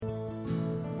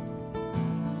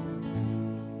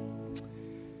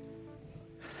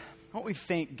don't we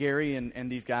thank Gary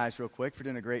and these guys real quick for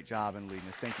doing a great job in leading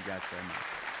us. Thank you guys very much.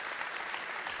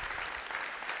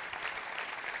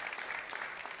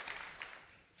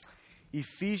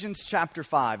 Ephesians chapter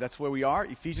 5, that's where we are,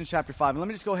 Ephesians chapter 5. And let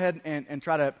me just go ahead and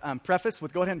try to preface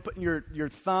with, go ahead and put your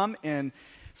thumb in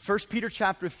 1 Peter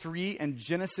chapter 3 and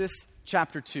Genesis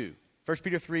chapter 2. 1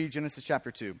 Peter 3, Genesis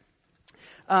chapter 2.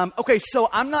 Okay, so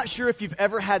I'm not sure if you've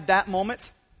ever had that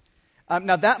moment.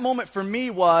 Now, that moment for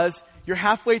me was you're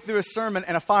halfway through a sermon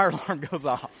and a fire alarm goes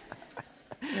off.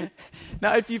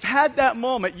 Now, if you've had that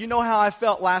moment, you know how I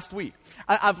felt last week.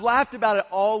 I've laughed about it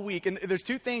all week, and there's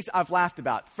two things I've laughed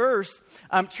about. First,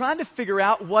 I'm trying to figure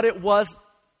out what it was,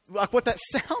 like what that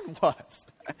sound was.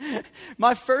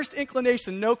 My first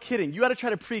inclination, no kidding, you got to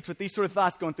try to preach with these sort of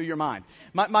thoughts going through your mind.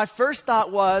 My first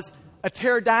thought was a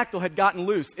pterodactyl had gotten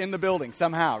loose in the building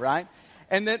somehow, right?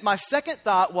 And then my second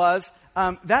thought was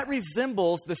that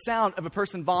resembles the sound of a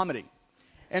person vomiting.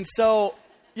 And so,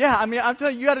 yeah, I mean, I'm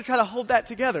telling you, you got to try to hold that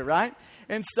together, right?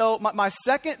 And so my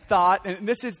second thought, and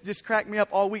this has just cracked me up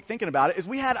all week thinking about it, is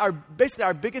we had basically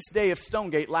our biggest day of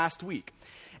Stonegate last week.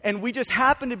 And we just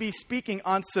happened to be speaking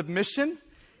on submission,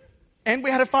 and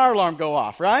we had a fire alarm go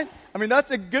off, right? I mean,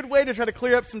 that's a good way to try to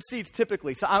clear up some seats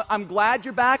typically. So I'm glad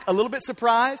you're back, a little bit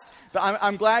surprised, but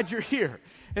I'm glad you're here.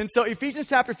 And so Ephesians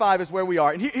chapter 5 is where we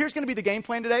are. And here's going to be the game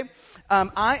plan today.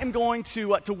 I am going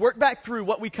to work back through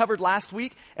what we covered last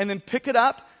week and then pick it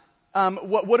up,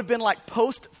 what would have been like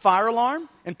post-fire alarm,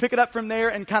 and pick it up from there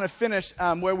and kind of finish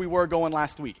where we were going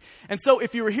last week. And so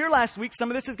if you were here last week, some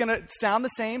of this is going to sound the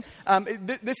same.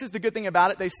 This is the good thing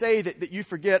about it. They say that you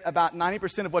forget about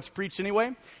 90% of what's preached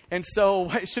anyway. And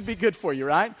so it should be good for you,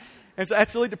 right? And so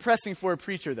that's really depressing for a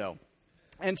preacher, though.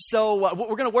 And so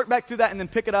we're going to work back through that and then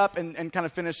pick it up and kind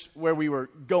of finish where we were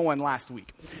going last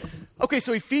week. Okay,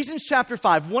 so Ephesians chapter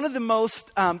 5, one of the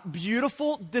most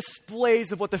beautiful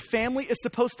displays of what the family is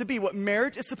supposed to be, what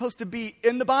marriage is supposed to be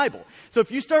in the Bible. So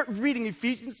if you start reading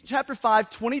Ephesians chapter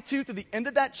 5, 22 to the end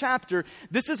of that chapter,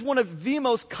 this is one of the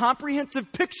most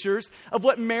comprehensive pictures of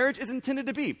what marriage is intended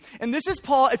to be. And this is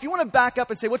Paul, if you want to back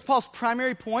up and say, what's Paul's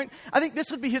primary point? I think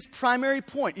this would be his primary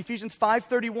point, Ephesians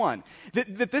 5:31,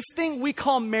 that this thing we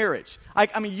call marriage.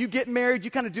 I mean, you get married,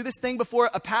 you kind of do this thing before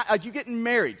you getting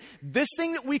married. This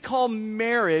thing that we call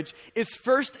marriage is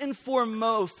first and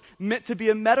foremost meant to be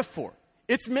a metaphor.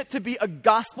 It's meant to be a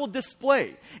gospel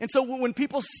display. And so when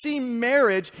people see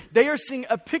marriage, they are seeing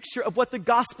a picture of what the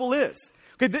gospel is.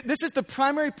 Okay, this is the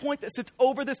primary point that sits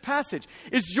over this passage.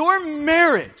 Is your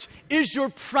marriage is your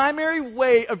primary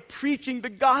way of preaching the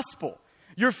gospel.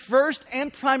 Your first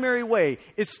and primary way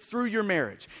is through your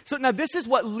marriage. So now this is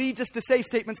what leads us to say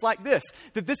statements like this,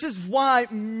 that this is why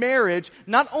marriage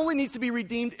not only needs to be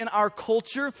redeemed in our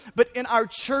culture, but in our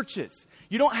churches.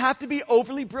 You don't have to be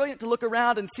overly brilliant to look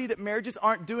around and see that marriages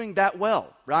aren't doing that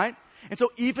well, right? And so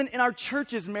even in our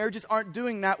churches, marriages aren't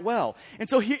doing that well. And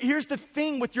so here's the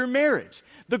thing with your marriage.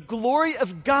 The glory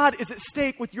of God is at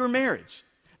stake with your marriage.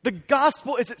 The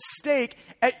gospel is at stake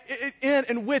in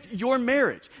and with your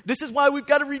marriage. This is why we've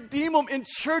got to redeem them in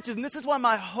churches. And this is why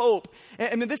my hope,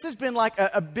 and this has been like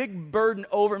a big burden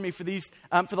over me for the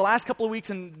last couple of weeks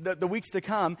and the weeks to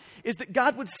come, is that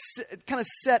God would kind of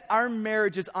set our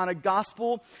marriages on a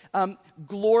gospel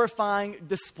glorifying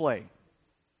display.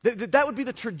 That would be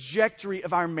the trajectory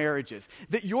of our marriages.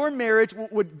 That your marriage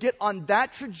would get on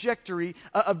that trajectory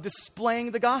of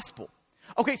displaying the gospel.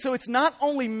 Okay, so it's not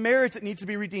only marriage that needs to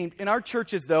be redeemed. In our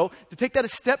churches, though, to take that a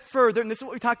step further, and this is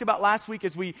what we talked about last week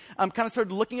as we kind of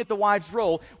started looking at the wife's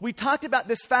role, we talked about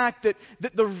this fact that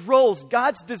the roles,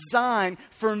 God's design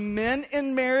for men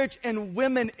in marriage and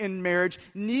women in marriage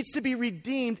needs to be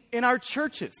redeemed in our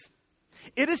churches.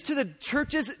 It is to the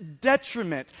church's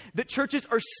detriment that churches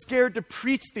are scared to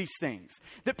preach these things,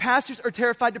 that pastors are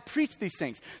terrified to preach these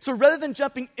things. So rather than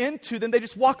jumping into them, they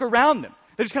just walk around them.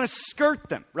 They just kind of skirt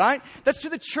them, right? That's to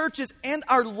the churches and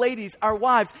our ladies, our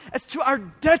wives. That's to our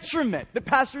detriment that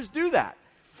pastors do that.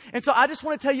 And so I just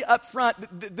want to tell you up front,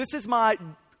 this is my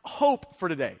hope for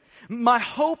today. My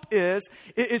hope is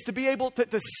to be able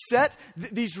to set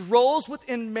these roles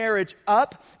within marriage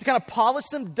up, to kind of polish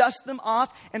them, dust them off,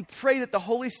 and pray that the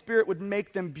Holy Spirit would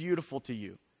make them beautiful to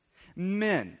you.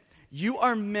 Men, you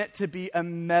are meant to be a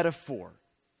metaphor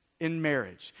in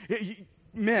marriage.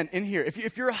 Men in here,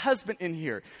 if you're a husband in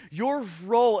here, your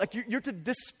role, like you're to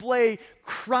display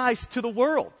Christ to the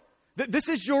world. This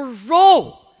is your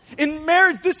role. In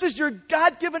marriage, this is your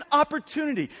God-given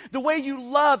opportunity. The way you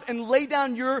love and lay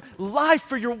down your life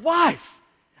for your wife.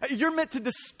 You're meant to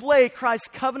display Christ's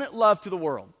covenant love to the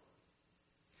world.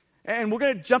 And we're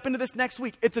going to jump into this next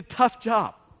week. It's a tough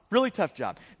job. Really tough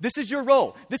job. This is your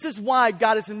role. This is why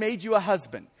God has made you a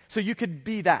husband. so you could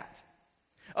be that.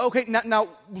 Okay, now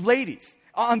ladies,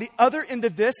 on the other end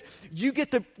of this, you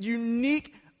get the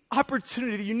unique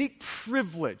opportunity, the unique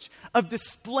privilege of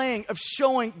displaying, of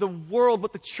showing the world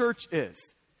what the church is.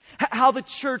 How the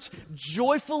church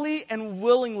joyfully and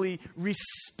willingly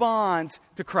responds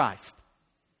to Christ.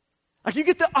 Like, you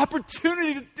get the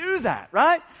opportunity to do that,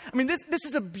 right? I mean, this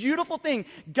is a beautiful thing.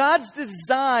 God's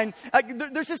design,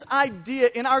 there's this idea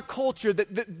in our culture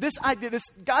that this idea, this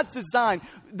God's design,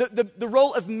 the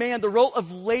role of man, the role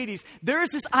of ladies, there is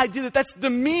this idea that that's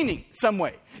demeaning some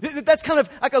way. That's kind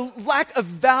of like a lack of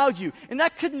value. And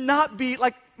that could not be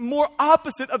like more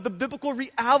opposite of the biblical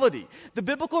reality. The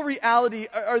biblical reality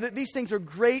are that these things are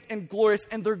great and glorious,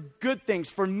 and they're good things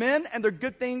for men, and they're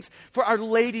good things for our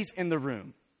ladies in the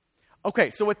room.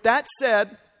 Okay, so with that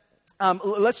said,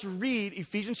 let's read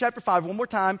Ephesians chapter 5 one more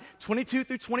time, 22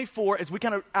 through 24, as we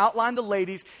kind of outline the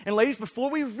ladies. And ladies,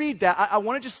 before we read that, I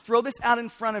want to just throw this out in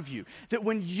front of you. That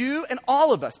when you, and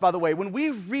all of us, by the way, when we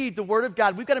read the Word of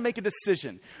God, we've got to make a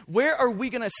decision. Where are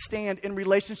we going to stand in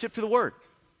relationship to the Word?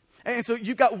 And so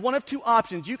you've got one of two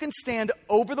options. You can stand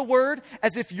over the Word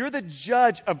as if you're the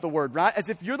judge of the Word, right? As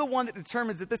if you're the one that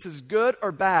determines that this is good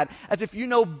or bad. As if you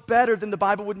know better than the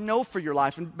Bible would know for your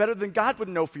life and better than God would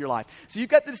know for your life. So you've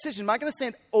got the decision. Am I going to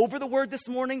stand over the Word this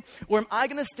morning, or am I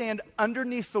going to stand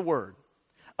underneath the Word?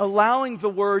 Allowing the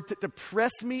Word to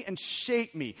press me and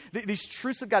shape me. These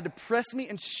truths of God to press me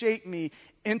and shape me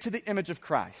into the image of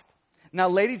Christ. Now,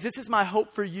 ladies, this is my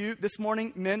hope for you this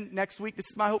morning. Men, next week, this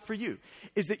is my hope for you,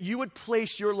 is that you would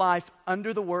place your life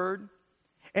under the Word,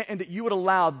 and that you would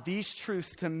allow these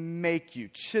truths to make you,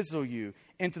 chisel you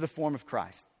into the form of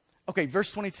Christ. Okay,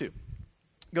 verse 22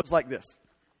 goes like this.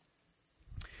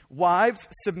 Wives,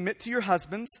 submit to your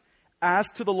husbands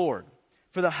as to the Lord.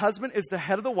 For the husband is the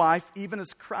head of the wife, even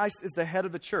as Christ is the head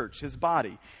of the church, his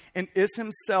body, and is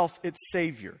himself its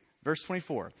Savior. Verse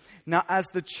 24, now as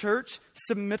the church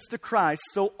submits to Christ,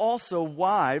 so also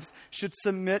wives should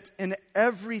submit in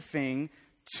everything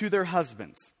to their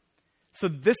husbands. So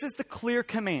this is the clear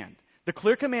command. The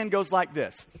clear command goes like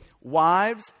this.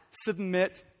 Wives,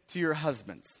 submit to your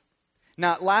husbands.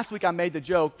 Now, last week I made the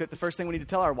joke that the first thing we need to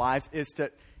tell our wives is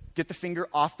to get the finger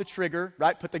off the trigger,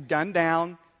 right? Put the gun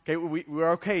down. Okay,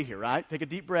 we're okay here, right? Take a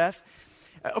deep breath.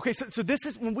 Okay, so this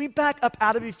is, when we back up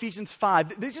out of Ephesians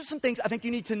 5, these are some things I think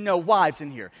you need to know, wives in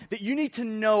here, that you need to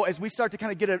know as we start to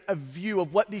kind of get a view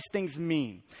of what these things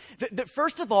mean. That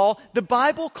first of all, the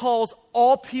Bible calls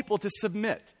all people to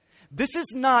submit. This is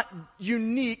not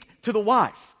unique to the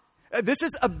wife. This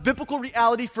is a biblical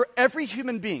reality for every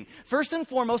human being. First and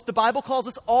foremost, the Bible calls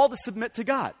us all to submit to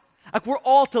God. Like, we're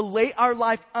all to lay our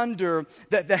life under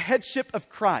the headship of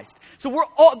Christ. So we're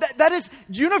all, that is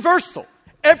universal.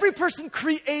 Every person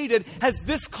created has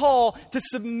this call to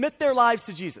submit their lives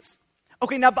to Jesus.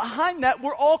 Okay, now behind that,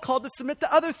 we're all called to submit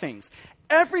to other things.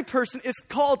 Every person is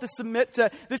called to submit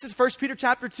to, this is 1 Peter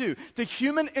chapter 2, to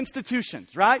human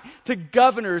institutions, right? To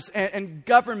governors and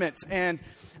governments and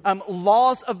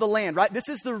laws of the land, right? This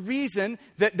is the reason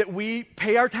that we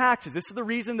pay our taxes. This is the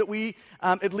reason that we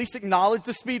at least acknowledge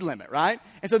the speed limit, right?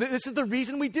 And so this is the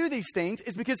reason we do these things,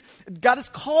 is because God has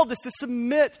called us to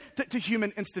submit to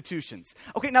human institutions.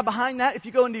 Okay, now behind that, if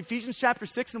you go into Ephesians chapter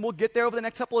 6, and we'll get there over the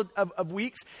next couple of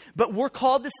weeks, but we're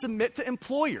called to submit to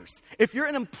employers. If you're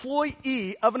an employee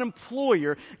of an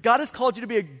employer, God has called you to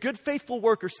be a good, faithful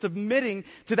worker, submitting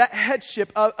to that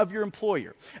headship of your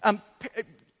employer.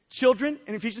 Children,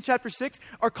 in Ephesians chapter 6,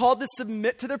 are called to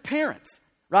submit to their parents,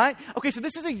 right? Okay, so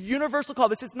this is a universal call.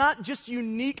 This is not just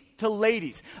unique to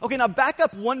ladies. Okay, now back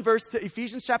up one verse to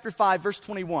Ephesians chapter 5, verse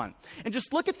 21. And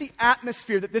just look at the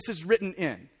atmosphere that this is written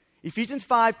in. Ephesians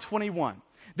 5:21.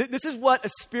 This is what a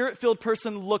spirit-filled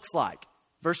person looks like.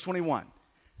 Verse 21.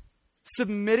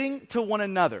 Submitting to one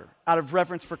another out of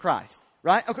reverence for Christ.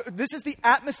 Right? Okay, this is the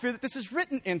atmosphere that this is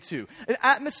written into. An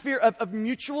atmosphere of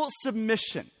mutual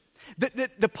submission.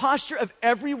 The posture of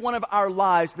every one of our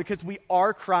lives, because we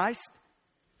are Christ,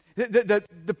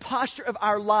 the posture of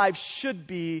our lives should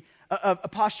be a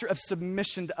posture of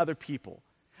submission to other people.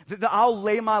 That I'll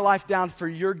lay my life down for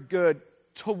your good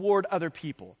toward other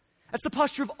people. That's the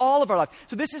posture of all of our life.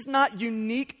 So this is not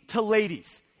unique to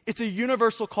ladies. It's a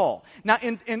universal call. Now,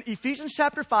 in Ephesians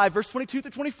chapter 5, verse 22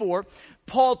 through 24,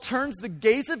 Paul turns the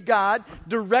gaze of God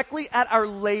directly at our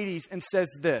ladies and says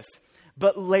this,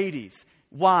 but ladies,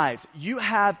 wives, you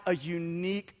have a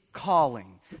unique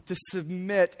calling to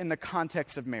submit in the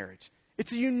context of marriage.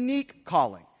 It's a unique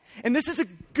calling. And this is a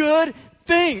good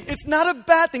thing. It's not a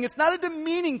bad thing. It's not a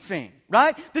demeaning thing,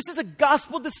 right? This is a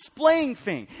gospel displaying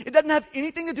thing. It doesn't have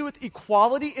anything to do with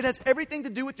equality. It has everything to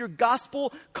do with your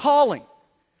gospel calling.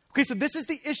 Okay, so this is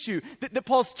the issue that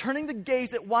Paul's turning the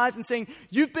gaze at wives and saying,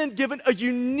 you've been given a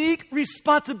unique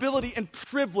responsibility and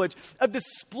privilege of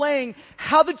displaying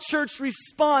how the church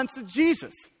responds to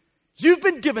Jesus. You've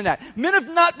been given that. Men have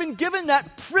not been given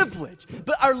that privilege,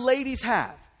 but our ladies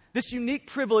have. This unique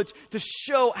privilege to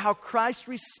show how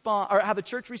how the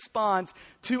church responds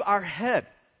to our head,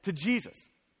 to Jesus.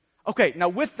 Okay, now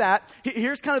with that,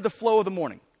 here's kind of the flow of the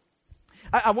morning.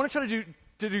 I want to try to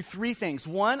do three things.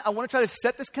 One, I want to try to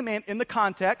set this command in the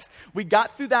context. We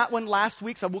got through that one last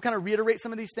week, so we'll kind of reiterate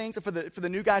some of these things. And for the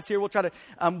new guys here, we'll try to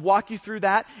walk you through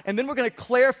that. And then we're going to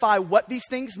clarify what these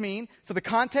things mean. So the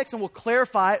context, and we'll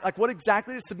clarify like what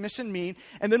exactly does submission mean.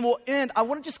 And then we'll end. I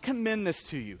want to just commend this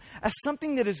to you as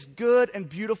something that is good and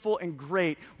beautiful and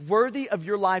great, worthy of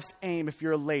your life's aim if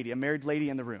you're a lady, a married lady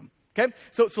in the room. Okay?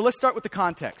 So let's start with the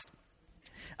context.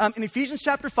 In Ephesians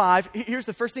chapter 5, here's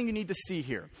the first thing you need to see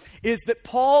here, is that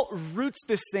Paul roots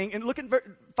this thing, and look at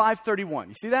 5:31.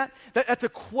 You see that? That's a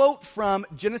quote from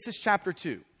Genesis chapter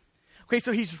 2. Okay,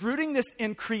 so he's rooting this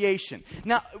in creation.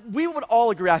 Now, we would all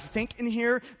agree, I think, in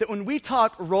here, that when we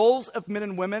talk roles of men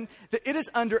and women, that it is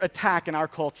under attack in our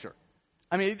culture.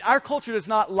 I mean, our culture does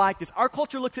not like this. Our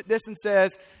culture looks at this and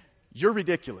says, you're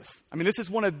ridiculous. I mean, this is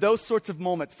one of those sorts of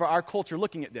moments for our culture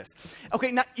looking at this.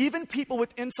 Okay, now even people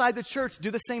inside the church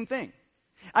do the same thing.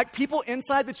 People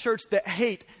inside the church that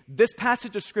hate this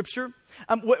passage of Scripture,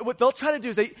 what they'll try to do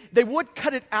is they would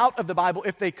cut it out of the Bible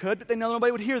if they could, but they know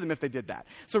nobody would hear them if they did that.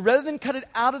 So rather than cut it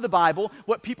out of the Bible,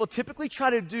 what people typically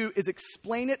try to do is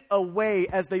explain it away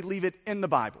as they leave it in the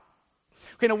Bible.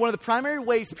 Okay, now one of the primary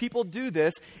ways people do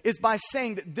this is by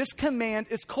saying that this command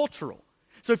is cultural.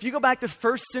 So if you go back to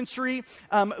first century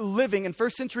living and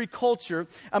first century culture,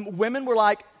 women were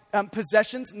like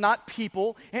possessions, not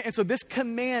people. And so this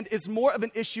command is more of an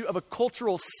issue of a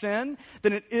cultural sin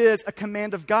than it is a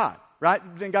command of God, right?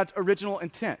 Than God's original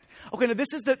intent. Okay, now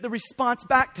this is the response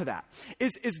back to that.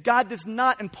 Is God does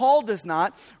not, and Paul does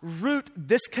not, root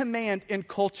this command in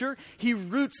culture. He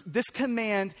roots this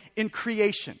command in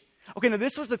creation. Okay, now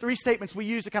this was the three statements we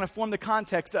used to kind of form the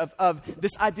context of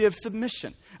this idea of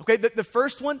submission. Okay, the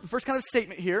first kind of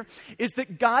statement here is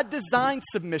that God designed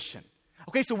submission.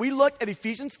 Okay, so we looked at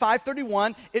Ephesians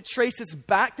 5:31. It traces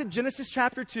back to Genesis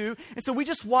chapter 2. And so we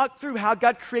just walked through how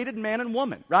God created man and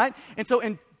woman, right? And so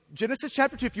in Genesis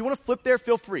chapter 2, if you want to flip there,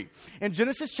 feel free. In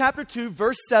Genesis chapter 2,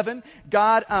 verse 7,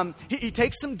 God, he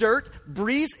takes some dirt,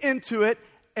 breathes into it,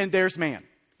 and there's man,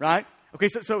 right? Okay,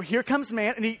 so here comes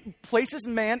man, and he places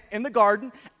man in the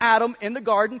garden, Adam in the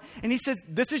garden, and he says,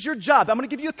 this is your job. I'm going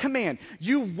to give you a command.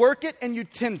 You work it and you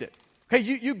tend it. Okay,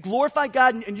 you glorify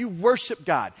God and you worship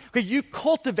God. Okay, you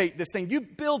cultivate this thing. You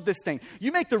build this thing.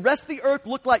 You make the rest of the earth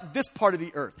look like this part of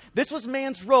the earth. This was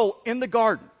man's role in the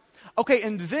garden. Okay,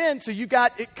 and then, so you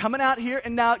got it coming out here,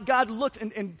 and now God looks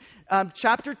in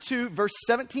chapter 2, verse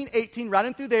 17, 18, right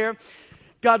in through there.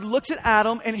 God looks at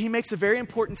Adam, and he makes a very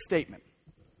important statement.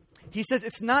 He says,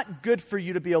 it's not good for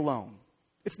you to be alone.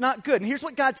 It's not good. And here's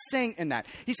what God's saying in that.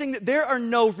 He's saying that there are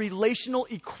no relational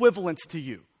equivalents to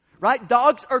you, right?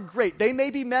 Dogs are great. They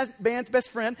may be man's best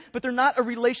friend, but they're not a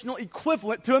relational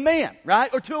equivalent to a man, right?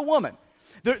 Or to a woman.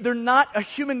 They're not a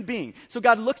human being. So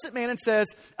God looks at man and says,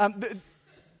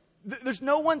 there's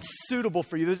no one suitable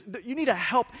for you. You need a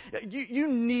help. You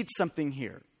need something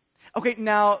here. Okay,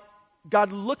 now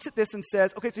God looks at this and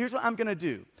says, okay, so here's what I'm going to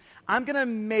do. I'm going to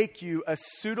make you a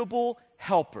suitable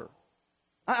helper.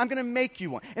 I'm going to make you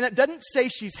one. And that doesn't say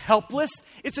she's helpless.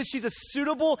 It says she's a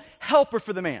suitable helper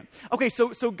for the man. Okay,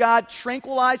 so God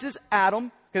tranquilizes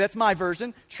Adam. Okay, that's my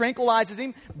version. Tranquilizes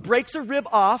him, breaks a rib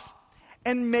off,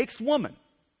 and makes woman.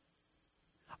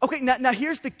 Okay, now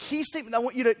here's the key statement I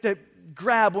want you to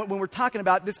grab when we're talking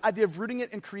about this idea of rooting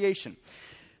it in creation.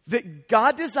 That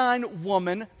God designed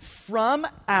woman from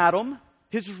Adam.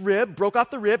 His rib, broke off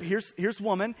the rib, here's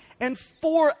woman, and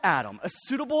for Adam, a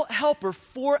suitable helper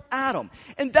for Adam.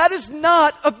 And that is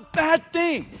not a bad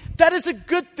thing. That is a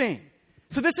good thing.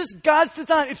 So this is God's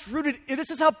design. It's rooted,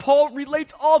 this is how Paul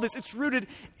relates all this. It's rooted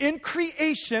in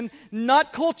creation,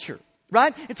 not culture,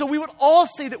 right? And so we would all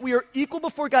say that we are equal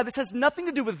before God. This has nothing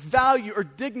to do with value or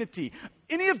dignity,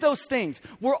 any of those things.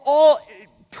 We're all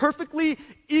perfectly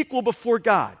equal before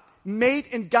God, made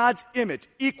in God's image,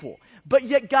 equal. But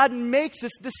yet God makes us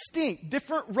distinct,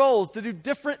 different roles to do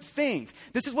different things.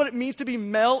 This is what it means to be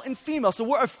male and female. So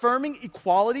we're affirming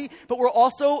equality, but we're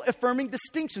also affirming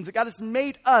distinctions. That God has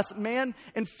made us man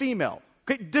and female,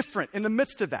 okay, different in the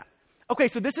midst of that. Okay,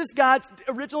 so this is God's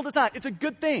original design. It's a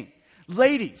good thing.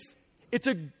 Ladies, it's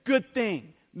a good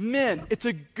thing. Men, it's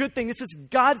a good thing. This is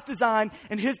God's design,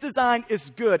 and his design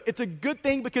is good. It's a good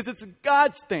thing because it's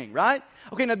God's thing, right?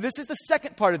 Okay, now this is the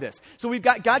second part of this. So we've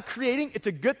got God creating. It's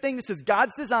a good thing. This is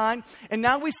God's design. And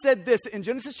now we said this. In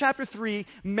Genesis chapter 3,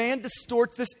 man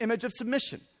distorts this image of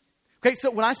submission. Okay,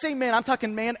 so when I say man, I'm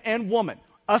talking man and woman.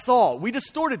 Us all. We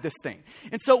distorted this thing.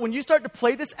 And so when you start to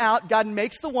play this out, God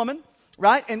makes the woman.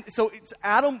 Right? And so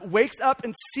Adam wakes up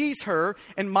and sees her,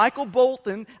 and Michael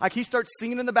Bolton, like he starts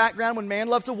singing in the background when man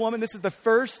loves a woman. This is the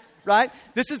first, right?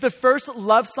 This is the first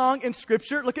love song in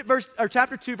Scripture. Look at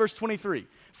chapter 2, verse 23.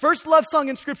 First love song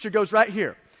in Scripture goes right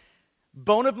here.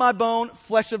 Bone of my bone,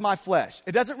 flesh of my flesh.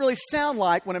 It doesn't really sound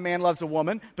like when a man loves a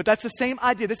woman, but that's the same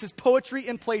idea. This is poetry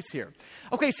in place here.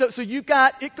 Okay, so you've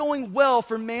got it going well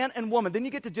for man and woman. Then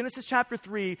you get to Genesis chapter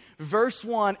 3, verse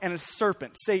 1, and a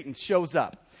serpent, Satan, shows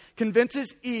up. Convinces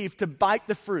Eve to bite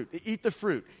the fruit, to eat the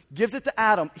fruit. Gives it to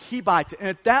Adam. He bites it. And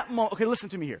at that moment, okay, listen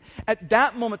to me here. At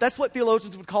that moment, that's what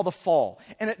theologians would call the fall.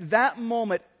 And at that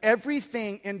moment,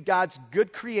 everything in God's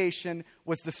good creation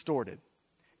was distorted.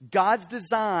 God's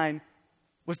design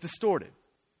was distorted.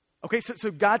 Okay,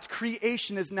 so God's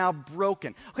creation is now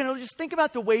broken. Okay, now just think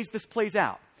about the ways this plays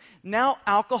out. Now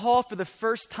alcohol, for the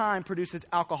first time, produces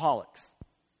alcoholics.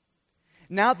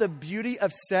 Now the beauty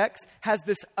of sex has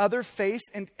this other face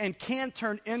and can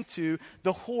turn into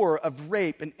the horror of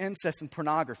rape and incest and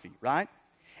pornography, right?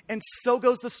 And so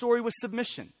goes the story with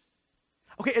submission.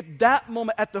 Okay, at that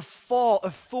moment, at the fall,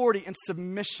 authority and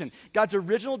submission, God's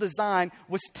original design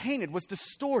was tainted, was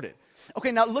distorted.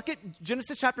 Okay, now look at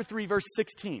Genesis chapter 3, verse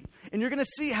 16. And you're going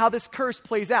to see how this curse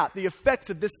plays out, the effects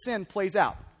of this sin plays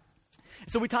out.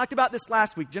 So we talked about this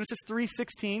last week. Genesis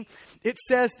 3:16, it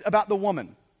says about the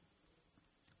woman,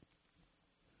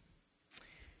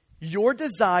 your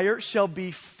desire shall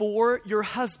be for your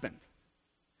husband.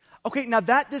 Okay, now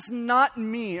that does not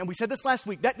mean, and we said this last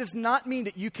week, that does not mean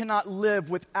that you cannot live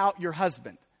without your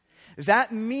husband.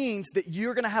 That means that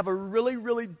you're going to have a really,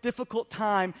 really difficult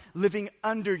time living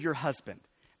under your husband.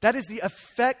 That is the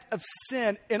effect of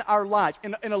sin in our life,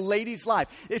 in a lady's life.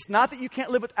 It's not that you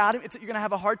can't live without him, it's that you're going to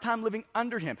have a hard time living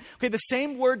under him. Okay, the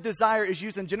same word desire is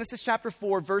used in Genesis chapter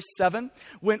 4, verse 7,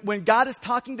 when God is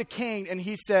talking to Cain and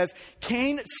he says,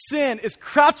 Cain, sin is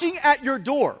crouching at your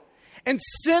door, and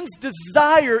sin's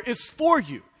desire is for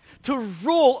you, to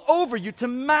rule over you, to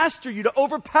master you, to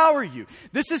overpower you.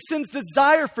 This is sin's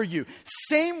desire for you.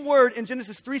 Same word in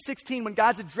Genesis 3:16 when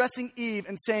God's addressing Eve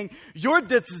and saying, your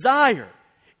desire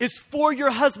is for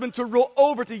your husband to rule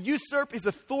over, to usurp his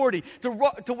authority, to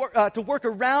work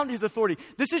around his authority.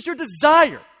 This is your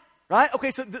desire, right? Okay,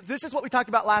 so this is what we talked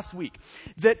about last week.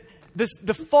 That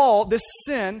the fall, this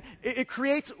sin, it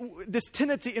creates this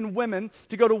tendency in women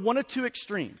to go to one of two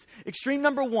extremes. Extreme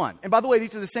number one, and by the way,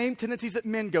 these are the same tendencies that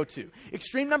men go to.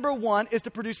 Extreme number one is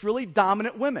to produce really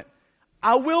dominant women.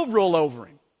 I will rule over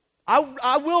him.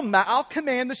 I'll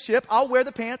command the ship. I'll wear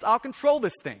the pants. I'll control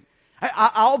this thing.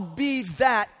 I'll be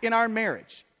that in our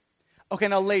marriage. Okay,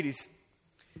 now ladies,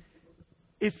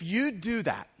 if you do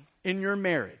that in your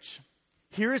marriage,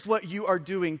 here is what you are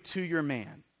doing to your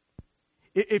man.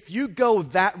 If you go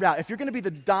that route, if you're going to be the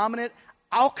dominant,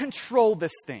 I'll control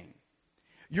this thing,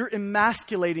 you're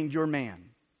emasculating your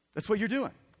man. That's what you're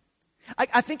doing.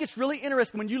 I think it's really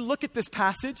interesting when you look at this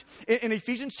passage in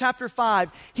Ephesians chapter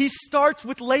 5, he starts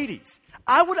with ladies.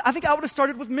 I think I would have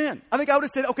started with men. I think I would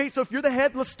have said, okay, so if you're the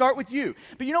head, let's start with you.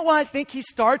 But you know why I think he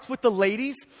starts with the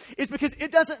ladies? Is because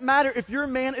it doesn't matter if your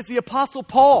man is the Apostle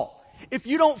Paul. If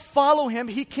you don't follow him,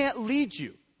 he can't lead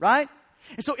you, right?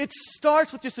 And so it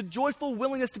starts with just a joyful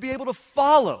willingness to be able to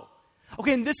follow.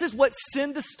 Okay, and this is what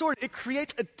sin distorts. It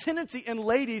creates a tendency in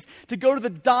ladies to go to the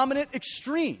dominant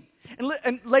extreme.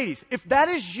 And ladies, if that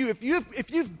is you,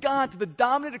 if you've gone to the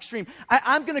dominant extreme,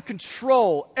 I'm going to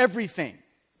control everything.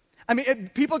 I mean,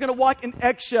 people are going to walk in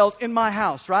eggshells in my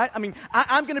house, right? I mean,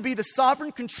 I'm going to be the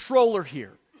sovereign controller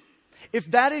here.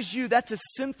 If that is you, that's a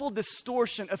sinful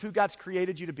distortion of who God's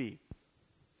created you to be.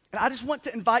 And I just want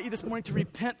to invite you this morning to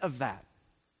repent of that.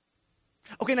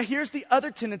 Okay, now here's the other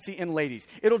tendency in ladies.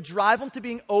 It'll drive them to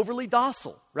being overly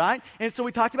docile, right? And so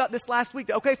we talked about this last week.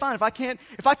 Okay, fine. If I can't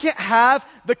have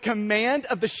the command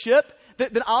of the ship,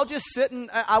 then I'll just sit and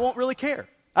I won't really care.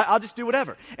 I'll just do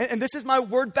whatever. And this is my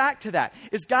word back to that,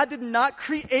 is God did not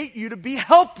create you to be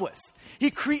helpless. He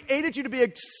created you to be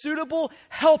a suitable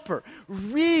helper.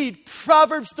 Read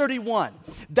Proverbs 31.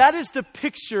 That is the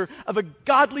picture of a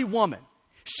godly woman.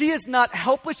 She is not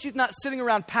helpless. She's not sitting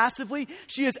around passively.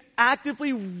 She is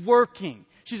actively working.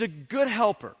 She's a good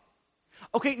helper.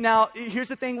 Okay, now here's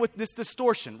the thing with this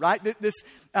distortion, right? This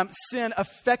sin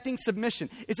affecting submission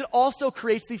is it also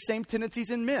creates these same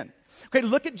tendencies in men. Okay,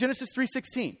 look at Genesis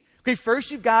 3:16. Okay,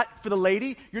 first you've got, for the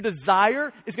lady, your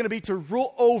desire is going to be to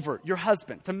rule over your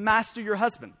husband, to master your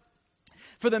husband.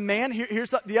 For the man,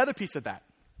 here's the other piece of that.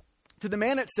 To the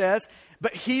man it says,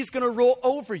 but he's going to rule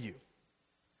over you.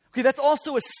 Okay, that's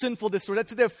also a sinful disorder.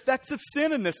 That's the effects of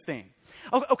sin in this thing.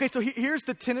 Okay, so here's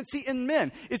the tendency in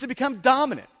men, is to become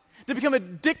dominant, to become a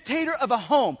dictator of a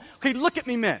home. Okay, look at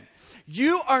me, men.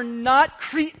 You are not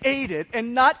created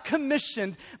and not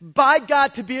commissioned by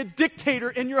God to be a dictator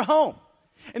in your home.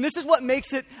 And this is what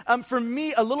makes it, for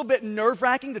me, a little bit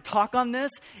nerve-wracking to talk on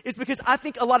this, is because I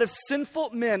think a lot of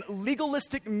sinful men,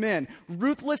 legalistic men,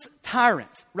 ruthless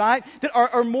tyrants, right, that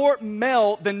are more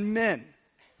male than men.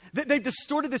 They've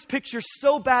distorted this picture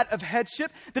so bad of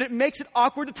headship that it makes it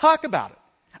awkward to talk about it.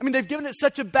 I mean, they've given it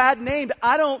such a bad name that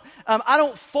I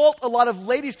don't fault a lot of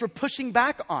ladies for pushing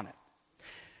back on it.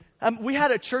 We had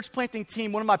a church planting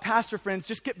team, one of my pastor friends,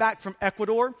 just get back from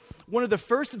Ecuador. One of the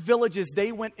first villages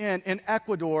they went in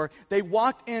Ecuador, they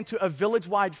walked into a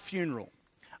village-wide funeral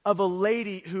of a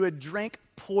lady who had drank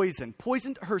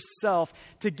poisoned herself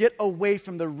to get away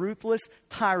from the ruthless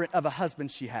tyrant of a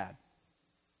husband she had.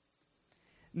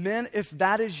 Men, if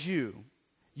that is you,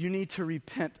 you need to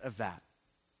repent of that.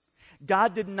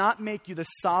 God did not make you the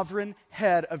sovereign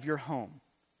head of your home.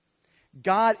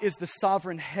 God is the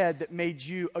sovereign head that made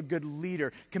you a good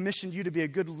leader, commissioned you to be a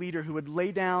good leader who would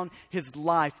lay down his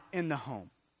life in the home.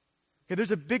 Okay,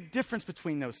 there's a big difference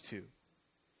between those two.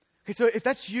 Okay, so if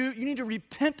that's you, you need to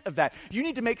repent of that. You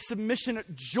need to make submission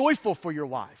joyful for your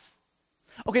wife.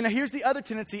 Okay, now here's the other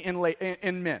tendency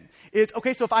in men. Is,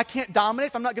 okay, so if I can't dominate,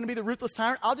 if I'm not going to be the ruthless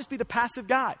tyrant, I'll just be the passive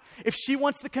guy. If she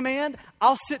wants the command,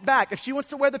 I'll sit back. If she wants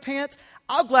to wear the pants,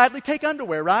 I'll gladly take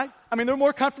underwear, right? I mean, they're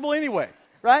more comfortable anyway.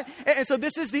 Right? And so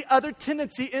this is the other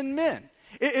tendency in men,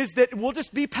 is that we'll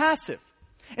just be passive.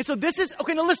 And so this is,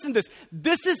 okay, now listen to this.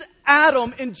 This is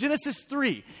Adam in Genesis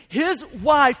 3. His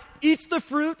wife eats the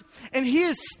fruit, and he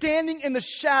is standing in the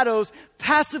shadows,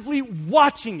 passively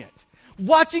watching it,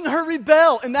 watching her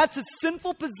rebel. And that's a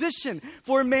sinful position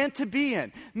for a man to be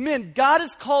in. Men, God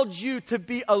has called you to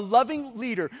be a loving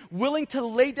leader, willing to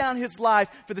lay down his life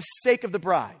for the sake of the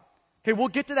bride. Okay, we'll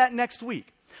get to that next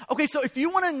week. Okay, so if you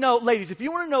want to know, ladies, if you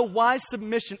want to know why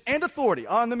submission and authority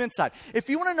on the men's side, if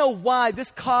you want to know why this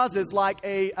causes like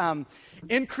a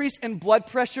increase in blood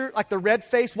pressure, like the red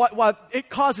face, why it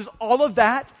causes all of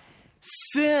that,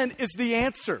 sin is the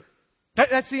answer.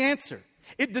 That's the answer.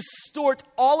 It distorts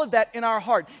all of that in our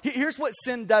heart. Here's what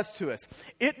sin does to us.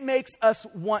 It makes us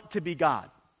want to be God.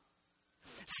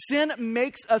 Sin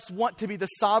makes us want to be the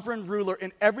sovereign ruler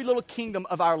in every little kingdom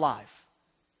of our life.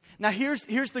 Now, here's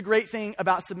the great thing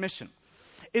about submission,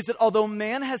 is that although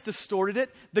man has distorted it,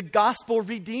 the gospel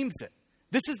redeems it.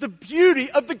 This is the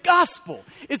beauty of the gospel,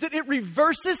 is that it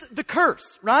reverses the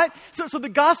curse, right? So the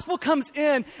gospel comes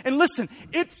in, and listen,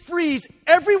 it frees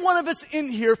every one of us in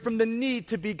here from the need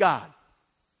to be God.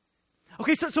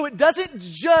 Okay, so it doesn't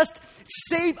just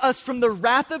save us from the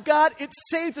wrath of God, it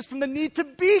saves us from the need to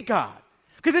be God.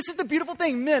 Okay, this is the beautiful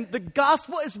thing, men. The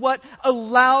gospel is what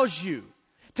allows you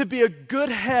to be a good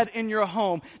head in your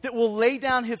home that will lay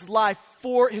down his life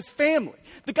for his family.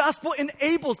 The gospel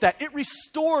enables that. It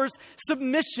restores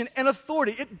submission and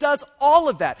authority. It does all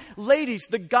of that. Ladies,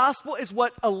 the gospel is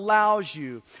what allows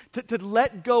you to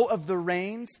let go of the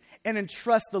reins and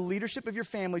entrust the leadership of your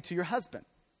family to your husband.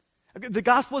 The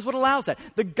gospel is what allows that.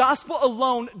 The gospel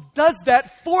alone does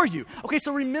that for you. Okay,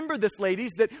 so remember this,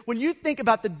 ladies, that when you think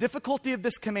about the difficulty of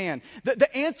this command,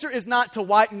 the answer is not to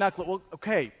white knuckle it. Well,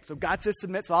 okay, so God says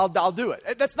submit, so I'll do it.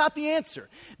 That's not the answer.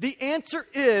 The answer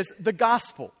is the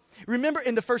gospel. Remember,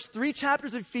 in the first 3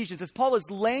 chapters of Ephesians, as Paul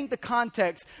is laying the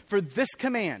context for this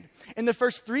command, in the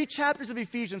first 3 chapters of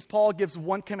Ephesians, Paul gives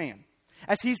one command.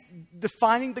 As he's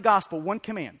defining the gospel, one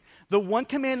command. The one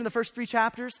command in the first 3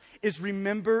 chapters is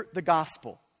remember the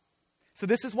gospel. So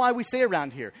this is why we say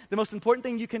around here, the most important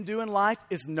thing you can do in life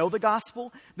is know the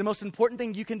gospel. The most important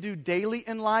thing you can do daily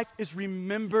in life is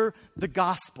remember the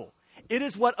gospel. It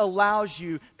is what allows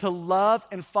you to love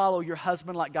and follow your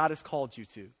husband like God has called you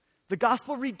to. The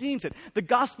gospel redeems it. The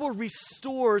gospel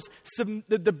restores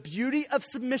the beauty of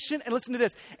submission. And listen to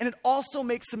this. And it also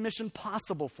makes submission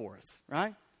possible for us,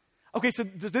 right? Okay, so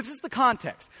this is the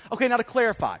context. Okay, now to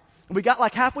clarify. We got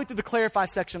like halfway through the clarify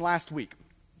section last week.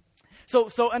 So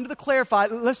under the clarify,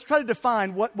 let's try to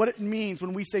define what it means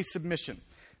when we say submission.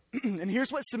 And here's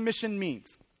what submission means.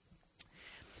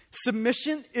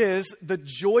 Submission is the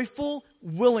joyful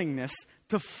willingness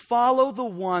to follow the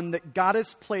one that God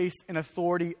has placed in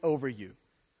authority over you.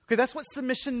 Okay, that's what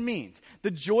submission means.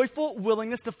 The joyful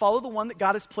willingness to follow the one that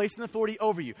God has placed in authority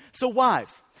over you. So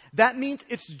wives, that means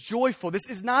it's joyful. This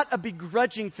is not a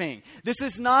begrudging thing. This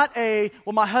is not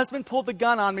well, my husband pulled the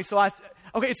gun on me,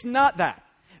 okay, it's not that.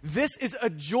 This is a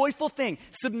joyful thing.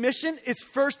 Submission is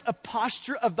first a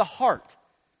posture of the heart.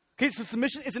 Okay, so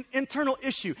submission is an internal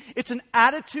issue. It's an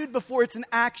attitude before it's an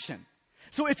action.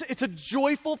 So it's a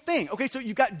joyful thing. Okay, so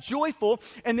you've got joyful,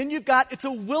 and then you've got it's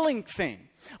a willing thing.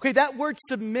 Okay, that word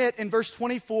submit in verse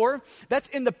 24, that's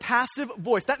in the passive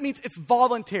voice. That means it's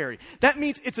voluntary. That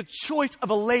means it's a choice of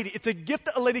a lady. It's a gift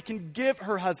that a lady can give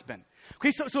her husband.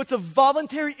 Okay, so it's a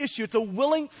voluntary issue. It's a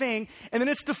willing thing, and then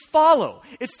it's to follow.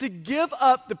 It's to give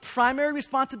up the primary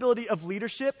responsibility of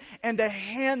leadership and to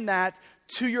hand that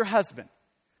to your husband.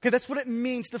 Okay, that's what it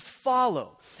means to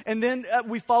follow. And then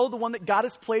we follow the one that God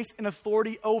has placed in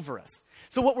authority over us.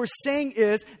 So what we're saying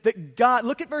is that God,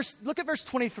 look at verse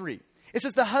 23. It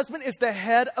says the husband is the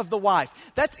head of the wife.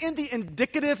 That's in the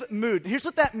indicative mood. Here's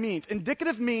what that means.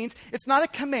 Indicative means it's not a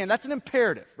command. That's an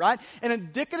imperative, right? An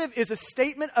indicative is a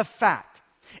statement of fact.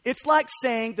 It's like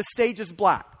saying the stage is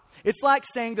black. It's like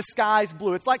saying the sky's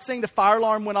blue. It's like saying the fire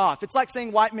alarm went off. It's like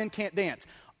saying white men can't dance.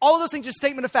 All of those things are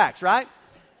statement of facts, right?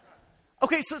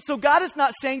 Okay, so God is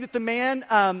not saying that the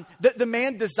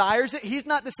man desires it. He's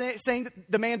not saying that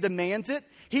the man demands it.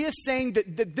 He is saying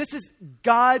that this is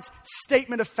God's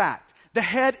statement of fact. The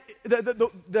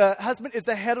husband is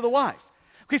the head of the wife.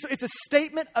 Okay, so it's a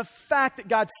statement of fact that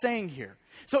God's saying here.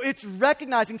 So it's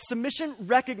recognizing, submission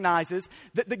recognizes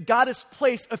that God has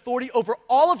placed authority over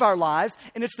all of our lives,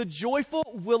 and it's the joyful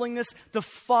willingness to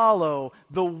follow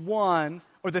the one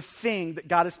or the thing that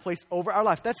God has placed over our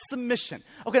lives. That's submission.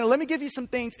 Okay, now let me give you some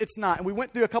things it's not. And we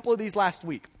went through a couple of these last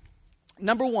week.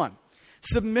 Number one,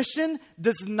 submission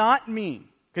does not mean,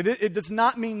 okay, it does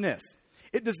not mean this.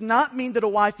 It does not mean that a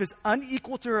wife is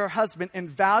unequal to her husband in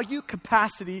value,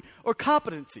 capacity, or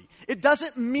competency. It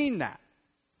doesn't mean that.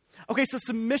 Okay, so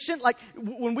submission, like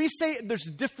when we say there's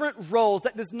different roles,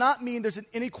 that does not mean there's an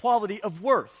inequality of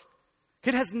worth.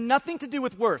 It has nothing to do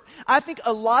with worth. I think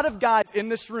a lot of guys in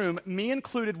this room, me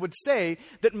included, would say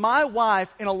that my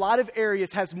wife in a lot of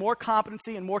areas has more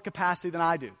competency and more capacity than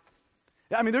I do.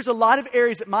 I mean, there's a lot of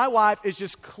areas that my wife is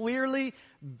just clearly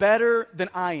better than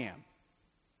I am.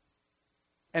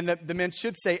 And the men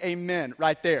should say amen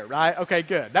right there, right? Okay,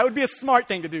 good. That would be a smart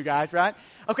thing to do, guys, right?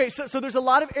 Okay, so there's a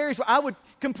lot of areas where I would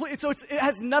it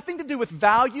has nothing to do with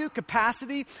value,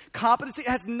 capacity, competency. It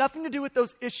has nothing to do with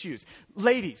those issues.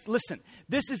 Ladies, listen,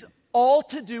 this is all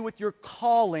to do with your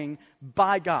calling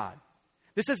by God.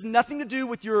 This has nothing to do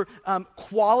with your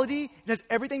quality. It has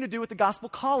everything to do with the gospel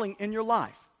calling in your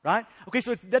life, right? Okay,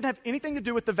 so it doesn't have anything to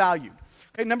do with the value.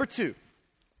 Okay, number two.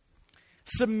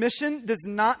 Submission does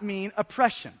not mean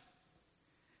oppression.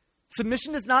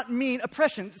 Submission does not mean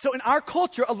oppression. So in our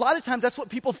culture, a lot of times that's what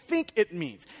people think it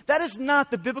means. That is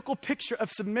not the biblical picture of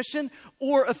submission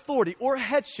or authority or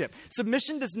headship.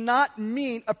 Submission does not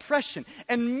mean oppression.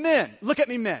 And men, look at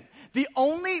me, men. The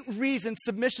only reason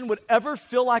submission would ever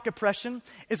feel like oppression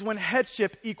is when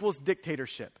headship equals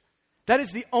dictatorship. That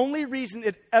is the only reason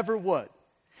it ever would.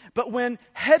 But when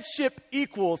headship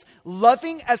equals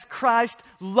loving as Christ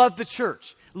loved the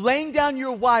church, laying down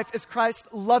your wife as Christ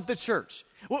loved the church,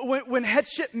 when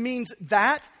headship means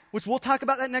that, which we'll talk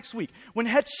about that next week, when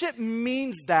headship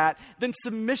means that, then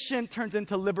submission turns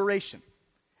into liberation.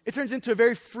 It turns into a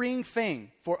very freeing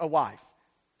thing for a wife.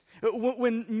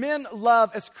 When men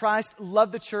love as Christ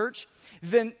loved the church,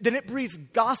 then it breathes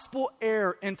gospel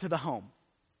air into the home.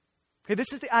 Okay,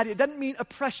 this is the idea. It doesn't mean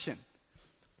oppression.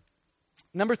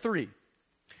 Number three,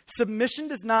 submission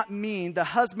does not mean the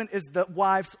husband is the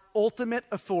wife's ultimate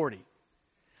authority.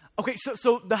 Okay,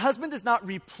 so the husband does not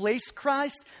replace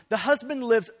Christ. The husband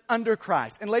lives under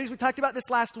Christ. And ladies, we talked about this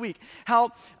last week,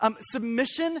 how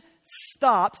submission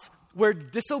stops where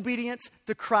disobedience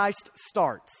to Christ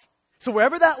starts. So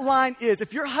wherever that line is,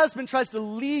 if your husband tries to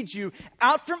lead you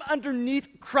out from underneath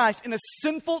Christ in a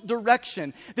sinful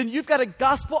direction, then you've got a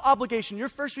gospel obligation. Your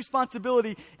first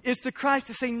responsibility is to Christ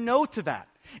to say no to that.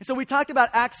 And so we talked about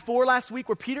Acts 4 last week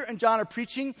where Peter and John are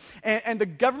preaching and the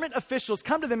government officials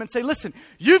come to them and say, listen,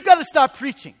 you've got to stop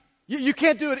preaching. You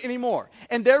can't do it anymore.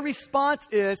 And their response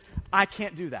is, I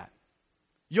can't do that.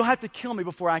 You'll have to kill me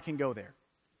before I can go there.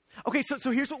 Okay,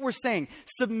 so here's what we're saying.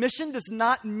 Submission does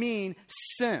not mean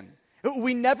sin.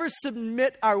 We never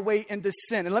submit our way into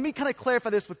sin. And let me kind of clarify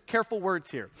this with careful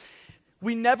words here.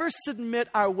 We never submit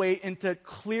our way into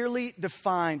clearly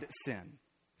defined sin.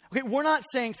 Okay, we're not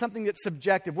saying something that's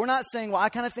subjective. We're not saying, well, I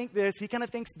kind of think this, he kind of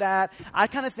thinks that. I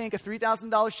kind of think a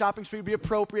 $3,000 shopping spree would be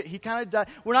appropriate. He kind of does.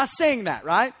 We're not saying that,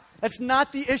 right? That's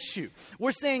not the issue.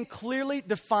 We're saying clearly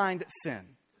defined sin.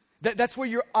 That's where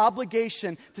your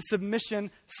obligation to submission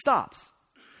stops.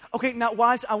 Okay, now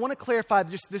wives, I want to clarify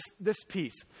just this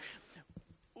piece.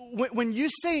 When you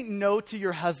say no to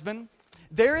your husband,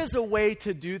 there is a way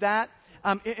to do that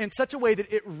in such a way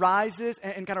that it rises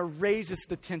and kind of raises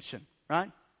the tension,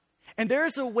 right? And there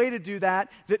is a way to do that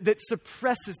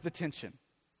suppresses the tension.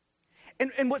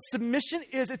 And what submission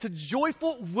is, it's a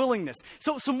joyful willingness.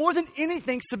 So more than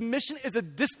anything, submission is a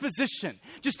disposition,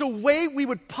 just a way we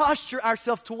would posture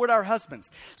ourselves toward our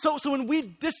husbands. So when we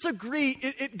disagree,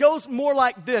 it goes more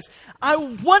like this. I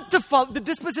want to follow, the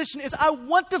disposition is, I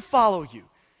want to follow you.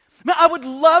 Now, I would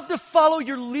love to follow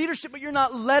your leadership, but you're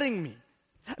not letting me.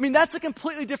 I mean, that's a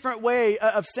completely different way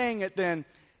of saying it than,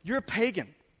 you're a pagan.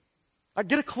 I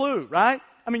get a clue, right?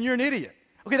 I mean, you're an idiot.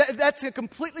 Okay, that's a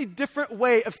completely different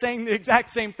way of saying the exact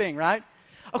same thing, right?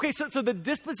 Okay, so the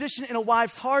disposition in a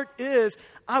wife's heart is,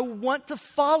 I want to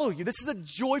follow you. This is a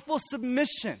joyful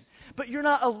submission, but you're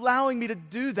not allowing me to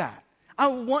do that. I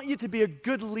want you to be a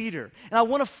good leader, and I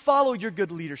want to follow your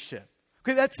good leadership.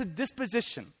 Okay, that's the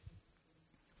disposition.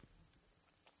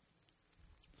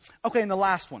 Okay, and the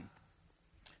last one.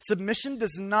 Submission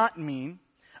does not mean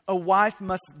a wife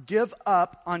must give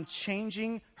up on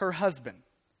changing her husband.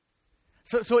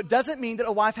 So it doesn't mean that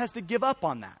a wife has to give up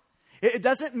on that. It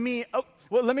doesn't mean,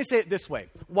 well, let me say it this way.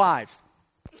 Wives,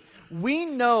 we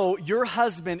know your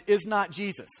husband is not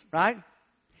Jesus, right?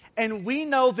 And we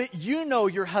know that you know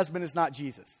your husband is not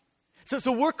Jesus.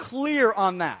 So we're clear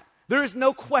on that. There is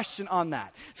no question on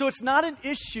that. So it's not an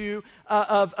issue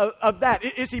of that.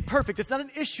 Is he perfect? It's not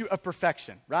an issue of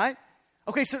perfection, right?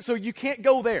 Okay, so you can't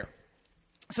go there.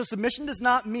 So submission does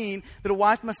not mean that a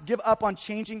wife must give up on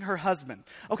changing her husband.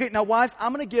 Okay, now wives,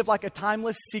 I'm going to give like a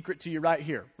timeless secret to you right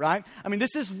here, right? I mean,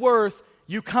 this is worth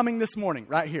you coming this morning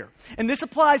right here. And this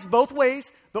applies both ways,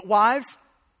 but wives,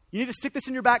 you need to stick this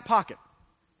in your back pocket.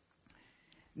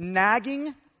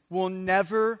 Nagging will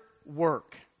never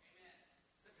work.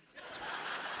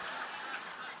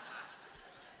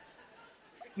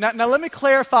 Now let me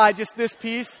clarify just this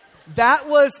piece. That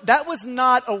was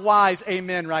not a wise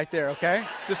amen right there, okay?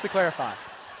 Just to clarify.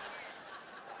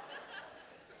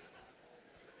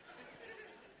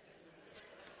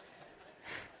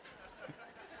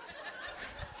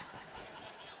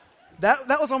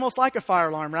 That was almost like a fire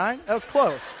alarm, right? That was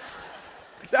close.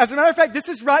 As a matter of fact, this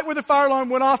is right where the fire alarm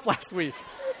went off last week.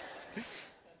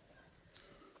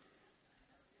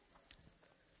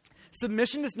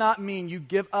 Submission does not mean you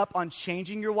give up on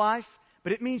changing your wife,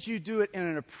 but it means you do it in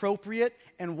an appropriate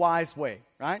and wise way,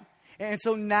 right? And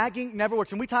so nagging never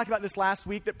works. And we talked about this last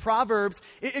week, that Proverbs,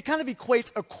 it kind of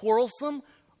equates a quarrelsome,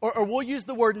 or we'll use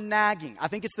the word nagging. I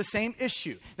think it's the same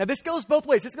issue. Now, this goes both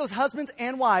ways. This goes husbands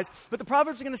and wives. But the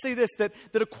Proverbs are going to say this, that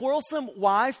a quarrelsome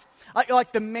wife,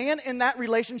 like the man in that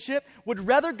relationship, would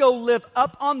rather go live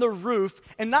up on the roof,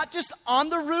 and not just on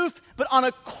the roof, but on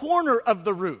a corner of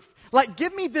the roof. Like,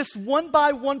 give me this 1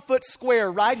 by 1 foot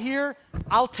square right here.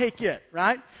 I'll take it,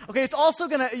 right? Okay, it's also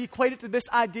going to equate it to this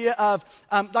idea of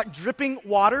like dripping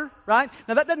water, right?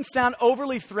 Now, that doesn't sound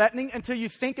overly threatening until you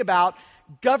think about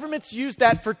governments use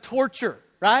that for torture,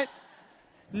 right?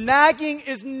 Nagging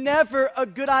is never a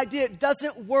good idea. It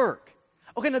doesn't work.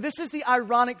 Okay, now this is the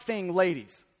ironic thing,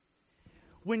 ladies.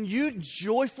 When you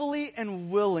joyfully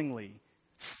and willingly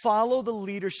follow the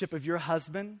leadership of your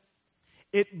husband,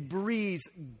 it breathes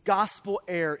gospel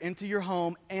air into your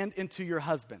home and into your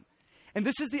husband. And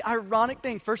this is the ironic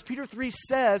thing. 1 Peter 3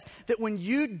 says that when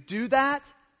you do that,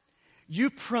 you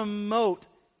promote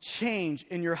change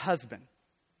in your husband.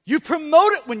 You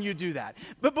promote it when you do that.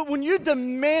 But when you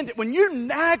demand it, when you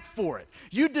nag for it,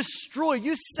 you destroy,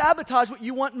 you sabotage what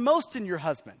you want most in your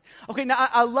husband. Okay, now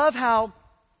I love how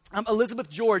Elizabeth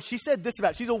George, she said this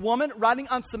about it. She's a woman writing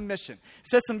on submission.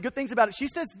 Says some good things about it. She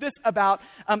says this about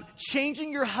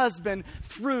changing your husband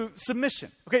through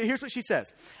submission. Okay, here's what she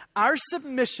says. Our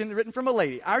submission, written from a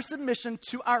lady, our submission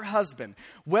to our husband,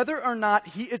 whether or not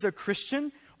he is a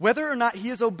Christian, whether or not he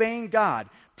is obeying God,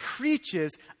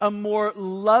 preaches a more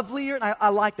lovelier, and I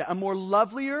like that, a more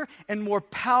lovelier and more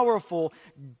powerful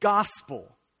gospel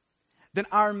than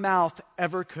our mouth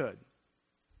ever could.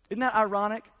 Isn't that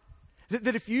ironic?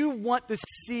 That if you want to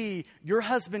see your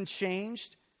husband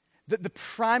changed, the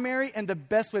primary and the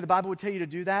best way the Bible would tell you to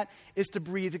do that is to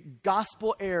breathe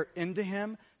gospel air into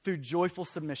him through joyful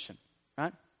submission,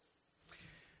 right?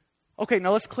 Okay,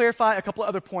 now let's clarify a couple of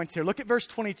other points here. Look at verse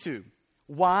 22.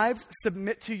 Wives,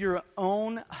 submit to your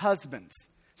own husbands.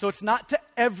 So it's not to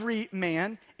every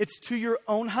man, it's to your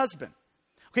own husband.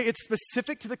 Okay, it's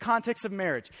specific to the context of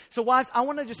marriage. So wives, I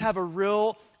want to just have a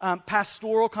real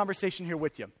pastoral conversation here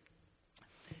with you.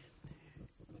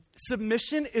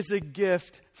 Submission is a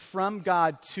gift from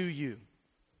God to you.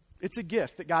 It's a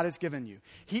gift that God has given you.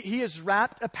 He has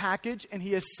wrapped a package and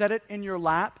He has set it in your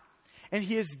lap. And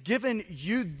He has given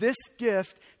you this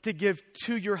gift to give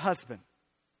to your husband.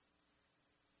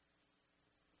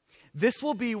 This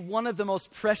will be one of the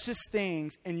most precious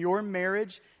things in your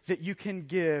marriage that you can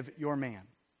give your man.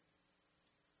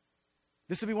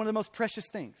 This will be one of the most precious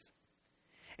things.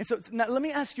 And so now let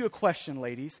me ask you a question,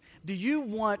 ladies. Do you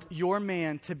want your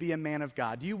man to be a man of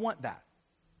God? Do you want that?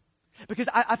 Because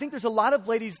I think there's a lot of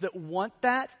ladies that want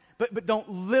that, but don't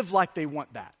live like they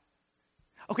want that.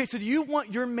 Okay, so do you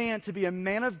want your man to be a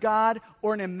man of God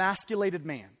or an emasculated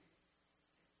man?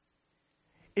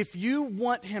 If you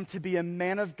want him to be a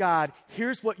man of God,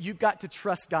 here's what you've got to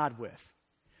trust God with.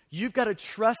 You've got to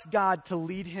trust God to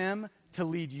lead him, to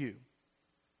lead you.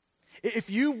 If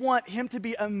you want him to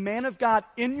be a man of God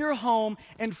in your home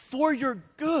and for your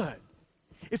good,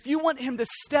 if you want him to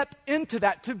step into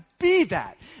that, to be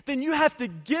that, then you have to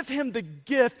give him the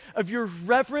gift of your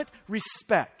reverent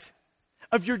respect,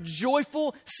 of your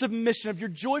joyful submission, of your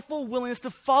joyful willingness to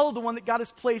follow the one that God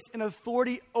has placed in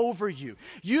authority over you.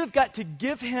 You've got to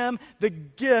give him the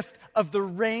gift of the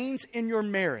reins in your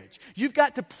marriage. You've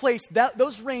got to place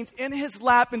those reins in his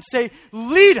lap and say,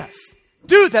 lead us.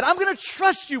 Do that. I'm going to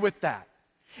trust you with that.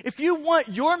 If you want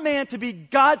your man to be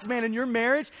God's man in your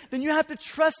marriage, then you have to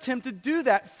trust him to do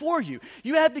that for you.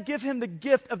 You have to give him the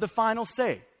gift of the final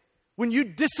say. When you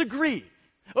disagree,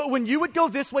 when you would go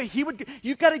this way,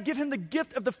 you've got to give him the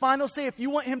gift of the final say if you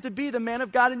want him to be the man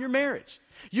of God in your marriage.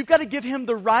 You've got to give him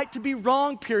the right to be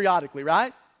wrong periodically,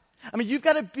 right? I mean, you've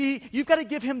got to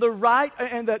give him the right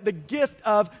and the gift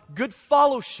of good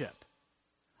fellowship.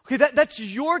 Okay, that's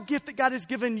your gift that God has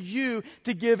given you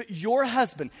to give your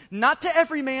husband. Not to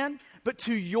every man, but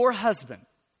to your husband.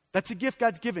 That's a gift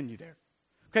God's given you there.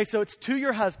 Okay, so it's to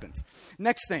your husbands.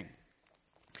 Next thing.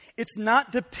 It's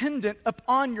not dependent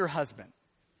upon your husband.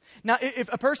 Now,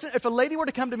 if a lady were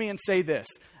to come to me and say this,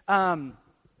 I'm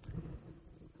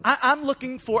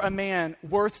looking for a man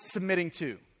worth submitting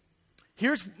to.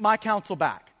 Here's my counsel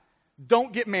back.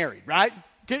 Don't get married, right?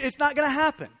 It's not going to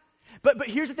happen. But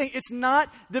here's the thing. It's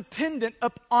not dependent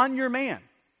upon your man.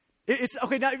 It's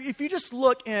okay. Now, if you just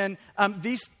look in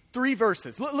these 3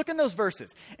 verses, look in those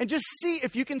verses and just see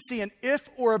if you can see an if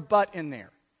or a but in there.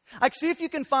 Like, see if you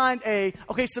can find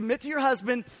submit to your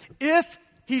husband if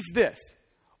he's this,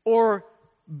 or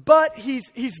but he's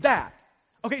that.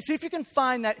 Okay, see if you can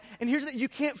find that. And here's the thing. You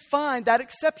can't find that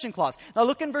exception clause. Now,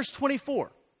 look in verse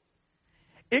 24.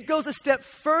 It goes a step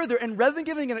further, and rather than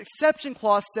giving an exception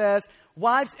clause, says,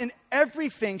 wives in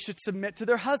everything should submit to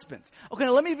their husbands. Okay,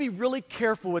 now let me be really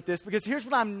careful with this, because here's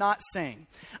what I'm not saying.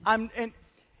 And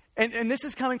this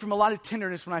is coming from a lot of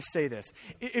tenderness when I say this.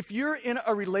 If you're in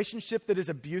a relationship that is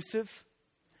abusive,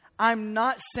 I'm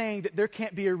not saying that there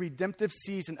can't be a redemptive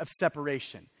season of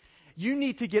separation. You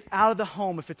need to get out of the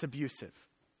home if it's abusive.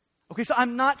 Okay, so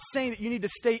I'm not saying that you need to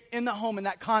stay in the home in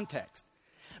that context.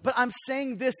 But I'm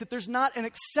saying this, that there's not an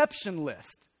exception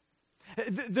list.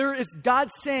 There is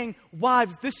God saying,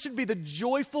 wives, this should be the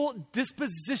joyful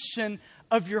disposition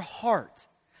of your heart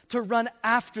to run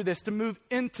after this, to move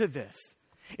into this.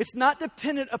 It's not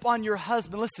dependent upon your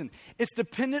husband. Listen, it's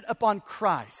dependent upon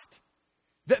Christ.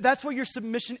 That's where your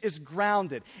submission is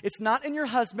grounded. It's not in your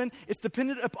husband. It's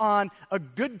dependent upon a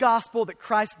good gospel that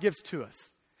Christ gives to us.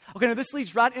 Okay, now this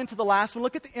leads right into the last one.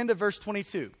 Look at the end of verse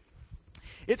 22.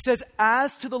 It says,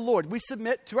 as to the Lord. We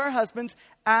submit to our husbands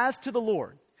as to the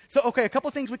Lord. So, okay, a couple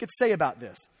things we could say about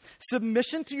this.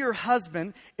 Submission to your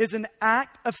husband is an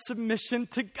act of submission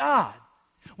to God.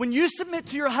 When you submit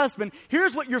to your husband,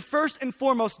 here's what you're first and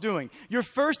foremost doing. You're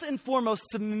first and foremost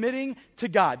submitting to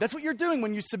God. That's what you're doing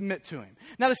when you submit to him.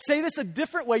 Now, to say this a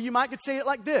different way, you might could say it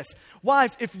like this.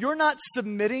 Wives, if you're not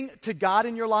submitting to God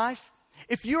in your life,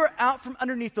 if you are out from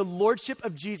underneath the lordship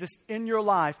of Jesus in your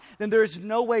life, then there is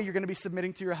no way you're going to be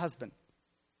submitting to your husband.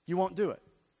 You won't do it.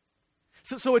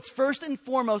 So it's first and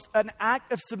foremost an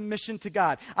act of submission to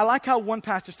God. I like how one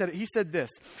pastor said it. He said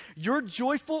this: your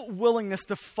joyful willingness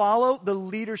to follow the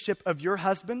leadership of your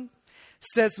husband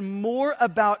says more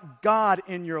about God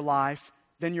in your life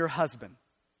than your husband.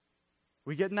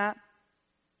 We getting that?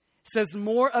 It says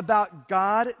more about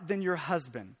God than your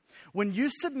husband. When you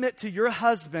submit to your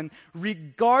husband,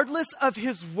 regardless of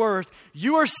his worth,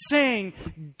 you are saying,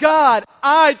 God,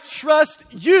 I trust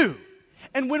you.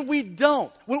 And when we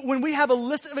don't, when we have a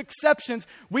list of exceptions,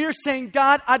 we are saying,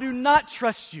 God, I do not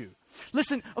trust you.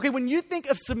 Listen, okay, when you think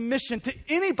of submission to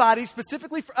anybody,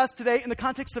 specifically for us today in the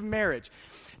context of marriage,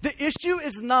 the issue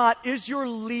is not, is your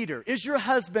leader, is your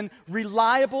husband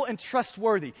reliable and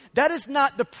trustworthy? That is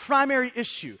not the primary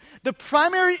issue. The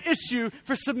primary issue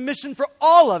for submission for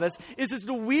all of us is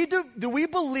do we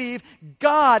believe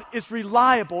God is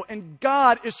reliable and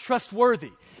God is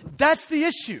trustworthy? That's the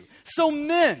issue. So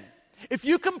men, if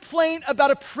you complain about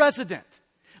a president,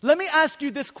 let me ask you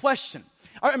this question.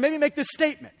 Or maybe make this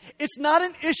statement. It's not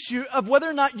an issue of whether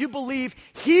or not you believe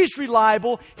he's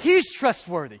reliable, he's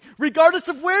trustworthy, regardless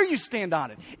of where you stand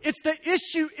on it. It's the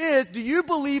issue is, do you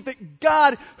believe that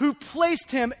God who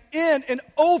placed him in and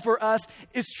over us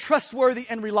is trustworthy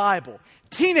and reliable?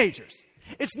 Teenagers,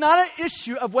 it's not an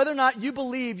issue of whether or not you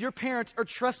believe your parents are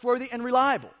trustworthy and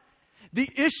reliable. The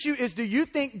issue is, do you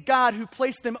think God who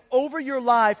placed them over your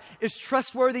life is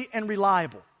trustworthy and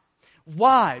reliable?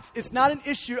 Wives, it's not an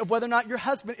issue of whether or not your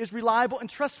husband is reliable and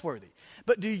trustworthy,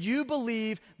 but do you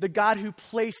believe the God who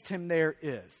placed him there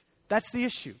is? That's the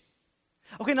issue.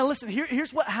 Okay, now listen,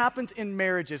 here's what happens in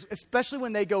marriages, especially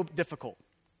when they go difficult.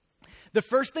 The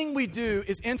first thing we do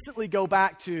is instantly go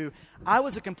back to, I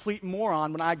was a complete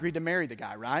moron when I agreed to marry the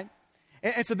guy, right?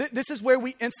 And so this is where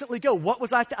we instantly go. What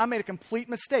was I made a complete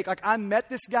mistake. Like, I met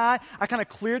this guy. I kind of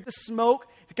cleared the smoke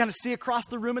to kind of see across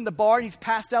the room in the bar. And he's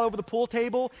passed out over the pool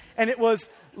table. And it was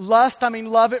love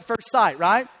at first sight,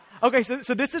 right? Okay,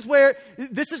 so this is where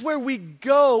we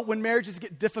go when marriages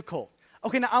get difficult.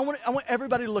 Okay, now I want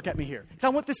everybody to look at me here, because I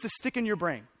want this to stick in your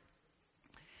brain.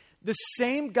 The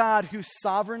same God who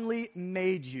sovereignly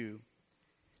made you,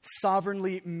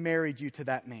 sovereignly married you to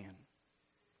that man.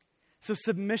 So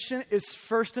submission is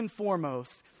first and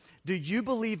foremost, do you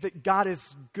believe that God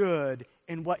is good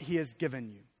in what he has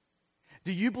given you?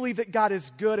 Do you believe that God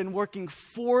is good and working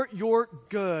for your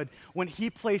good when he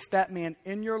placed that man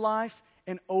in your life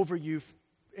and over you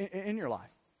in your life?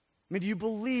 I mean, do you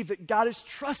believe that God is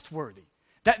trustworthy?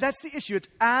 That's the issue. It's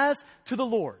as to the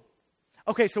Lord.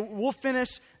 Okay, so we'll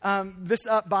finish this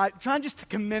up by trying just to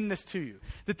commend this to you,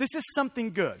 that this is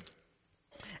something good.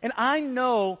 And I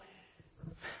know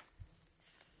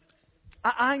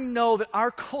that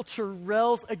our culture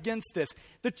rails against this.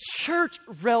 The church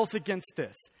rails against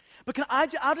this. But I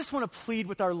just want to plead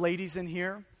with our ladies in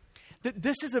here that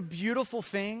this is a beautiful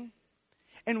thing,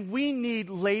 and we need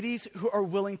ladies who are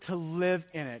willing to live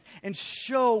in it and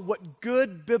show what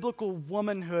good biblical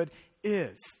womanhood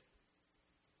is.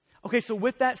 Okay, so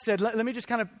with that said, let me just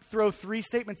kind of throw 3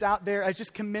 statements out there as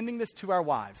just commending this to our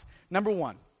wives. Number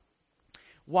 1,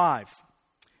 wives,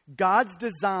 God's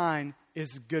design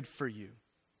is good for you.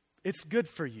 It's good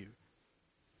for you.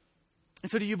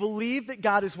 And so do you believe that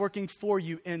God is working for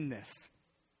you in this?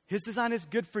 His design is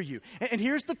good for you. And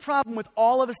here's the problem with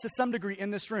all of us to some degree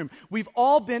in this room. We've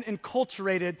all been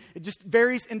enculturated. It just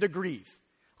varies in degrees.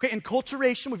 Okay,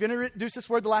 enculturation, we've introduced this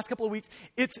word the last couple of weeks.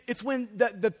 It's when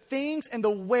the things and the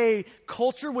way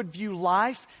culture would view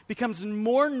life becomes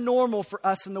more normal for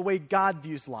us than the way God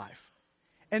views life.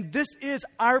 And this is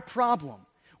our problem.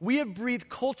 We have breathed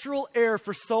cultural air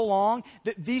for so long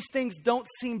that these things don't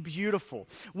seem beautiful.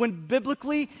 When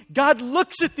biblically, God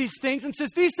looks at these things and says,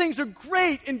 these things are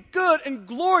great and good and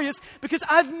glorious because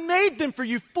I've made them for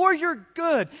you, for your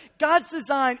good. God's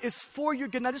design is for your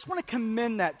good. And I just want to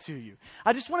commend that to you.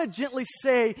 I just want to gently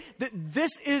say that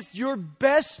this is your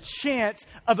best chance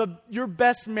of your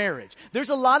best marriage. There's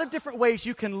a lot of different ways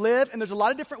you can live, and there's a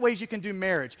lot of different ways you can do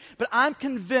marriage. But I'm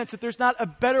convinced that there's not a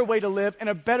better way to live and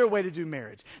a better way to do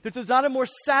marriage. That there's not a more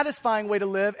satisfying way to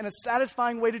live and a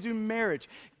satisfying way to do marriage.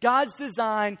 God's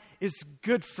design is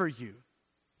good for you.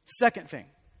 Second thing,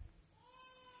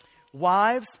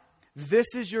 wives, this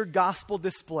is your gospel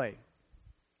display.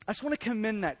 I just want to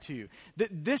commend that to you.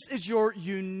 That this is your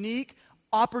unique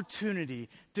opportunity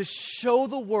to show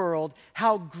the world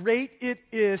how great it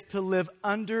is to live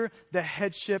under the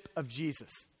headship of Jesus.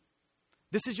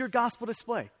 This is your gospel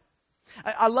display.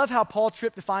 I love how Paul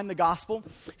Tripp defined the gospel.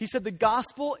 He said the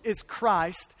gospel is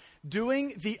Christ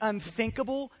doing the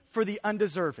unthinkable for the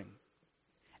undeserving.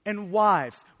 And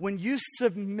wives, when you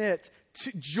submit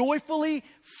to joyfully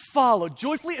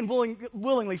and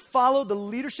willingly follow the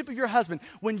leadership of your husband,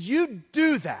 when you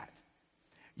do that,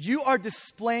 you are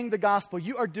displaying the gospel.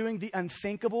 You are doing the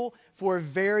unthinkable for a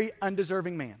very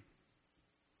undeserving man.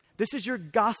 This is your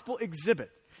gospel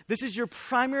exhibit. This is your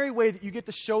primary way that you get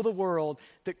to show the world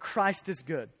that Christ is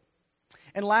good.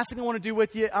 And last thing I want to do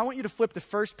with you, I want you to flip to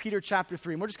 1 Peter chapter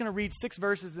 3. And we're just going to read 6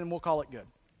 verses and then we'll call it good.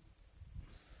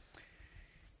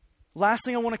 Last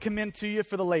thing I want to commend to you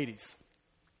for the ladies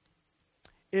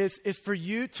is for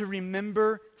you to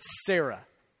remember Sarah.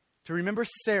 To remember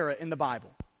Sarah in the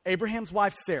Bible. Abraham's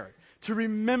wife, Sarah. to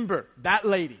remember that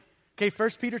lady. Okay, 1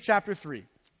 Peter chapter 3.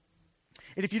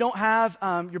 And if you don't have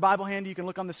your Bible handy, you can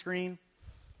look on the screen.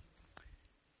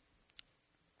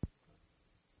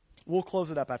 We'll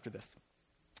close it up after this.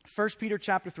 1 Peter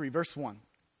chapter 3, verse 1.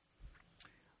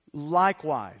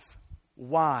 Likewise,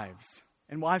 wives.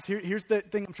 And wives, here's the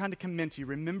thing I'm trying to commend to you.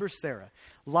 Remember Sarah.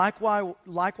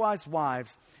 Likewise,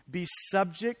 wives, be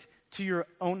subject to your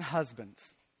own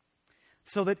husbands,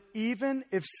 so that even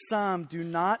if some do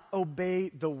not obey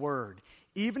the word,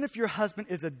 even if your husband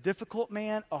is a difficult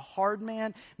man, a hard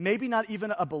man, maybe not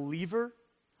even a believer.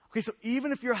 Okay, so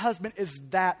even if your husband is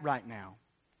that right now,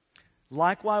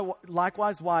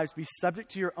 likewise, wives, be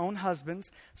subject to your own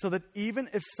husbands, so that even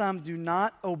if some do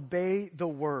not obey the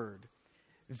word,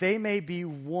 they may be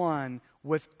won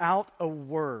without a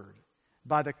word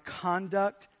by the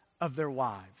conduct of their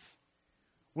wives,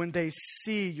 when they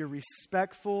see your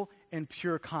respectful and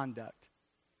pure conduct.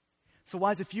 So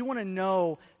wives, if you want to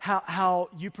know how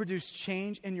you produce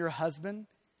change in your husband,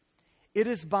 it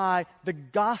is by the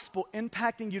gospel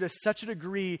impacting you to such a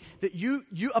degree that you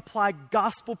apply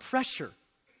gospel pressure.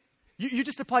 You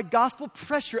just apply gospel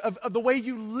pressure of the way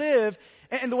you live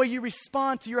and the way you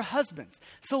respond to your husbands.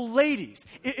 So ladies,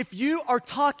 if you are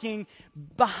talking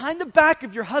behind the back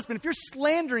of your husband, if you're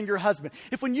slandering your husband,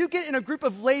 if when you get in a group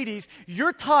of ladies,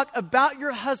 your talk about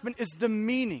your husband is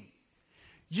demeaning,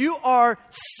 you are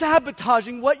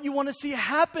sabotaging what you want to see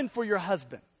happen for your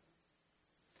husband.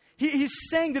 He's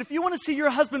saying that if you want to see your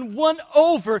husband won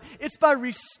over, it's by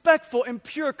respectful and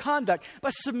pure conduct, by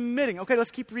submitting. Okay,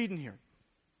 let's keep reading here.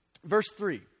 Verse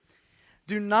 3.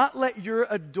 Do not let your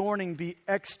adorning be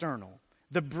external,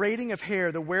 the braiding of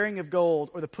hair, the wearing of gold,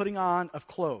 or the putting on of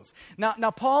clothes. Now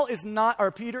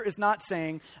Peter is not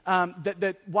saying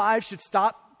that wives should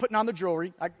stop putting on the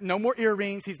jewelry, like no more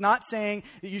earrings. He's not saying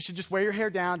that you should just wear your hair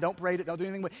down, don't braid it, don't do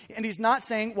anything with it. And he's not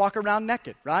saying walk around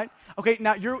naked, right? Okay,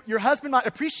 now your husband might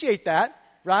appreciate that,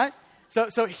 right?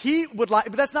 So he would like,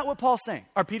 but that's not what Paul's saying,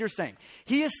 or Peter's saying.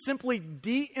 He is simply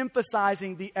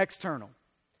de-emphasizing the external,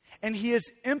 and he is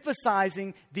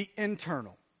emphasizing the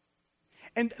internal.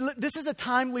 And this is a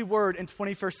timely word in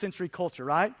 21st century culture,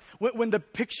 right? When the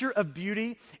picture of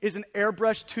beauty is an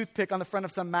airbrushed toothpick on the front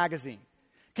of some magazine.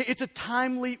 Okay, it's a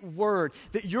timely word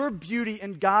that your beauty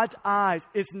in God's eyes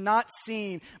is not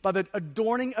seen by the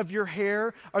adorning of your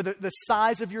hair or the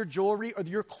size of your jewelry or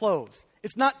your clothes.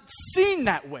 It's not seen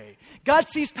that way. God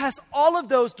sees past all of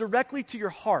those directly to your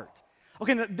heart.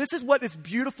 Okay, now this is what is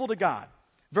beautiful to God.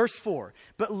 Verse 4,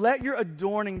 but let your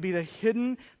adorning be the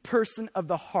hidden person of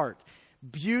the heart.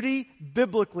 Beauty,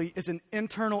 biblically, is an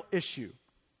internal issue,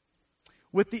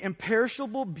 with the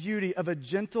imperishable beauty of a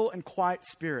gentle and quiet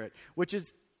spirit,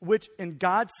 which in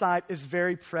God's sight is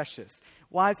very precious.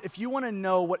 Wives, if you want to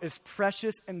know what is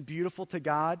precious and beautiful to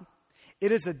God,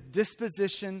 it is a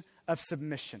disposition of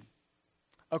submission,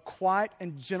 a quiet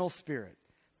and gentle spirit,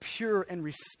 pure and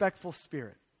respectful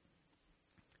spirit.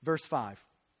 Verse 5.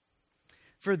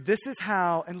 For this is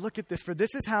how, and look at this, for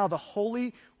this is how the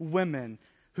holy women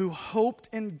who hoped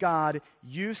in God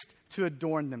used to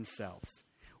adorn themselves.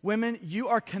 Women, you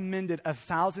are commended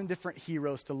 1,000 different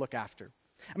heroes to look after.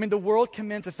 I mean, the world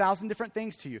commends 1,000 different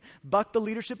things to you. Buck the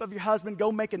leadership of your husband,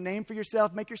 go make a name for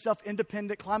yourself, make yourself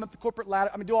independent, climb up the corporate ladder.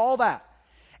 I mean, do all that.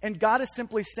 And God is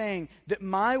simply saying that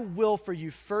my will for you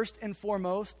first and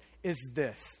foremost is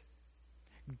this.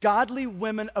 Godly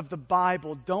women of the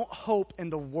Bible don't hope in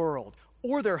the world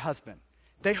or their husband.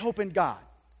 They hope in God.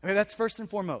 I mean, that's first and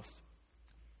foremost.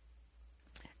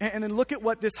 And then look at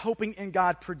what this hoping in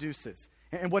God produces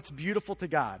and what's beautiful to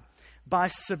God. By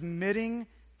submitting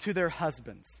to their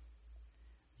husbands.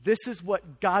 This is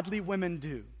what godly women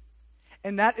do.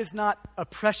 And that is not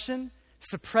oppression,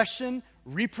 suppression,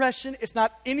 repression. It's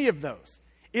not any of those.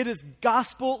 It is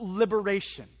gospel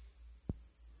liberation.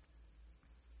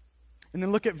 And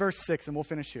then look at verse 6, and we'll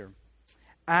finish here.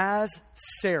 As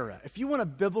Sarah. If you want a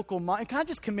biblical mind, can I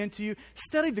just commend to you,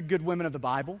 study the good women of the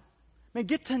Bible. I mean,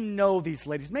 get to know these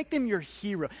ladies. Make them your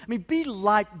hero. I mean, be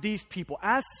like these people.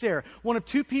 As Sarah, one of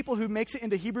two people who makes it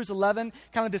into Hebrews 11,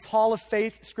 kind of this hall of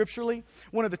faith scripturally.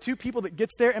 One of the two people that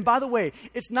gets there. And by the way,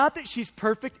 it's not that she's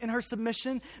perfect in her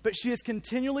submission, but she is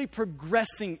continually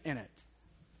progressing in it.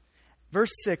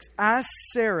 Verse 6, as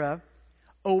Sarah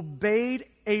obeyed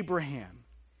Abraham.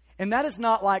 And that is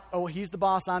not like, oh, he's the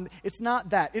boss. It's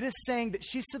not that. It is saying that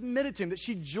she submitted to him, that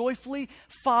she joyfully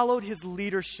followed his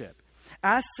leadership.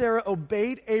 As Sarah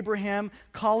obeyed Abraham,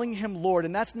 calling him Lord.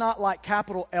 And that's not like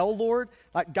capital L Lord,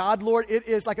 like God Lord. It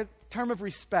is like a term of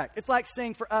respect. It's like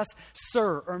saying for us,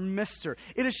 sir or mister.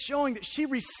 It is showing that she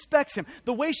respects him.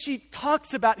 The way she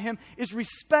talks about him is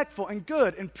respectful and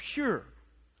good and pure.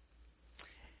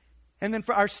 And then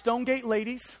for our Stonegate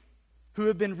ladies who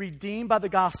have been redeemed by the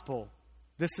gospel,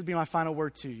 this would be my final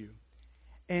word to you.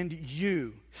 And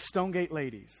you, Stonegate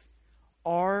ladies,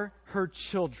 are her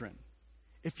children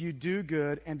if you do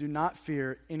good and do not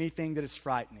fear anything that is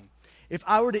frightening. If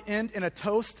I were to end in a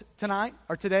toast tonight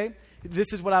or today,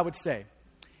 this is what I would say.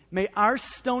 May our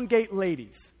Stonegate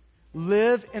ladies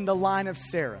live in the line of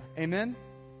Sarah. Amen?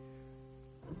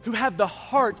 Who have the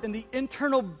heart and the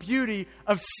internal beauty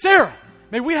of Sarah.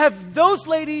 May we have those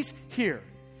ladies here.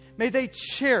 May they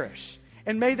cherish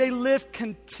and may they live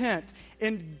content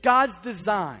in God's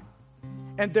design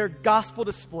and their gospel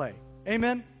display.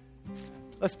 Amen?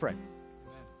 Let's pray.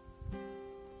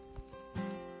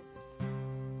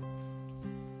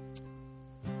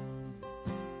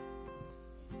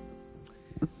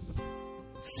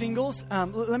 Singles,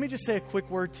 let me just say a quick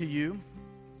word to you.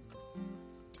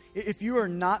 If you are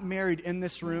not married in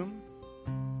this room,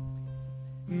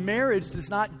 marriage does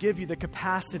not give you the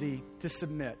capacity to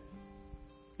submit.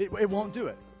 It won't do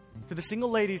it. To the single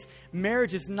ladies,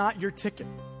 marriage is not your ticket.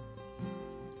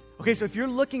 Okay, so if you're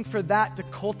looking for that to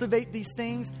cultivate these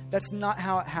things, that's not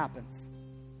how it happens.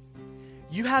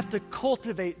 You have to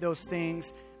cultivate those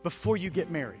things before you get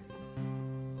married.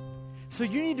 So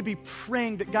you need to be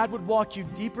praying that God would walk you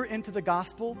deeper into the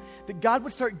gospel, that God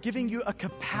would start giving you a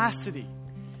capacity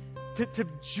to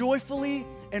joyfully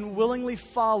and willingly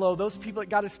follow those people that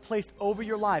God has placed over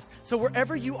your lives. So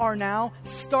wherever you are now,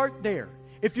 start there.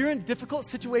 If you're in difficult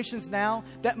situations now,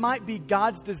 that might be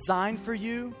God's design for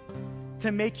you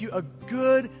to make you a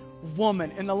good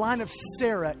woman in the line of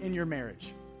Sarah in your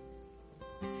marriage.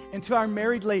 And to our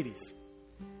married ladies,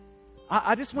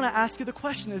 I just want to ask you the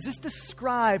question, does this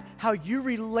describe how you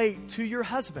relate to your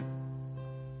husband?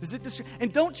 Does it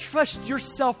and don't trust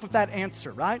yourself with that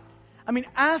answer, right? I mean,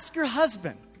 ask your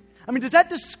husband. I mean, does that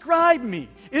describe me?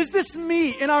 Is this me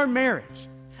in our marriage?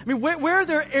 I mean, where are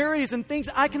there areas and things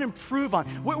I can improve on?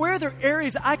 Where are there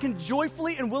areas I can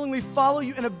joyfully and willingly follow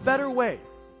you in a better way?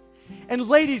 And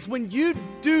ladies, when you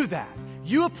do that,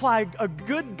 you apply a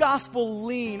good gospel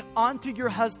lean onto your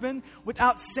husband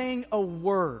without saying a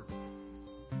word.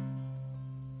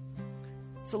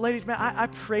 So ladies, man, I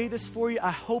pray this for you.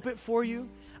 I hope it for you.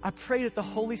 I pray that the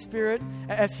Holy Spirit,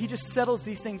 as He just settles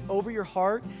these things over your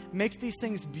heart, makes these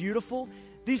things beautiful.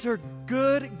 These are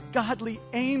good, godly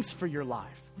aims for your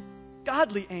life.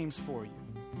 Godly aims for you.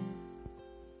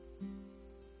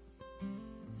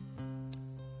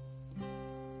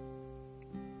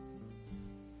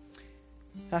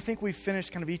 I think we've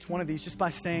finished kind of each one of these just by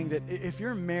saying that if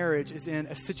your marriage is in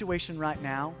a situation right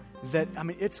now that,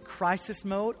 it's crisis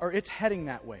mode or it's heading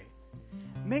that way,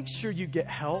 make sure you get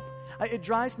help. It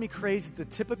drives me crazy. The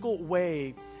typical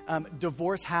way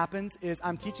divorce happens is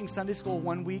I'm teaching Sunday school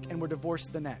one week and we're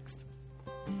divorced the next.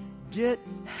 Get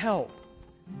help.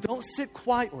 Don't sit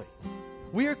quietly.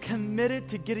 We are committed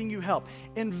to getting you help.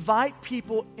 Invite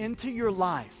people into your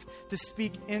life to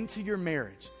speak into your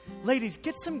marriage. Ladies,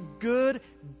 get some good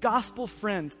gospel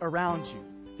friends around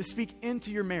you to speak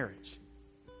into your marriage.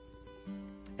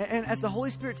 And as the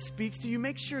Holy Spirit speaks to you,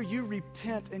 make sure you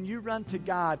repent and you run to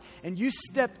God and you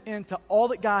step into all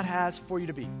that God has for you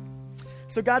to be.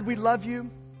 So God, we love you.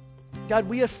 God,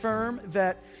 we affirm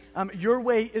that your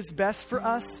way is best for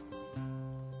us.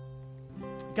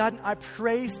 God, I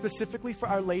pray specifically for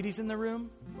our ladies in the room.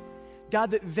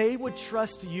 God, that they would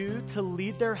trust you to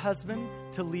lead their husband,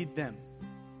 to lead them.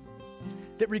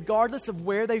 That regardless of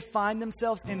where they find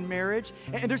themselves in marriage,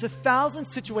 and there's 1,000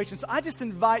 situations, so I just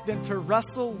invite them to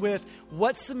wrestle with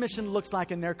what submission looks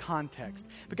like in their context.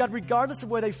 But God, regardless of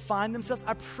where they find themselves,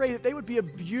 I pray that they would be a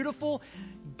beautiful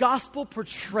gospel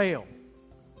portrayal.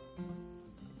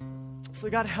 So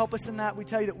God, help us in that. We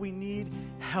tell you that we need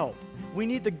help. We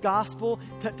need the gospel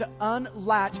to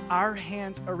unlatch our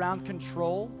hands around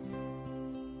control,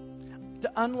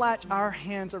 to unlatch our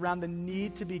hands around the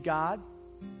need to be God,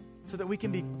 so that we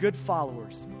can be good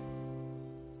followers.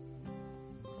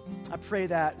 I pray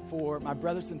that for my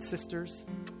brothers and sisters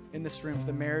in this room, for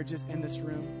the marriages in this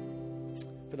room,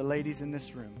 for the ladies in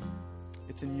this room.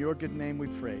 It's in your good name we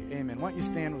pray. Amen. Why don't you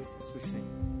stand as we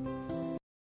sing?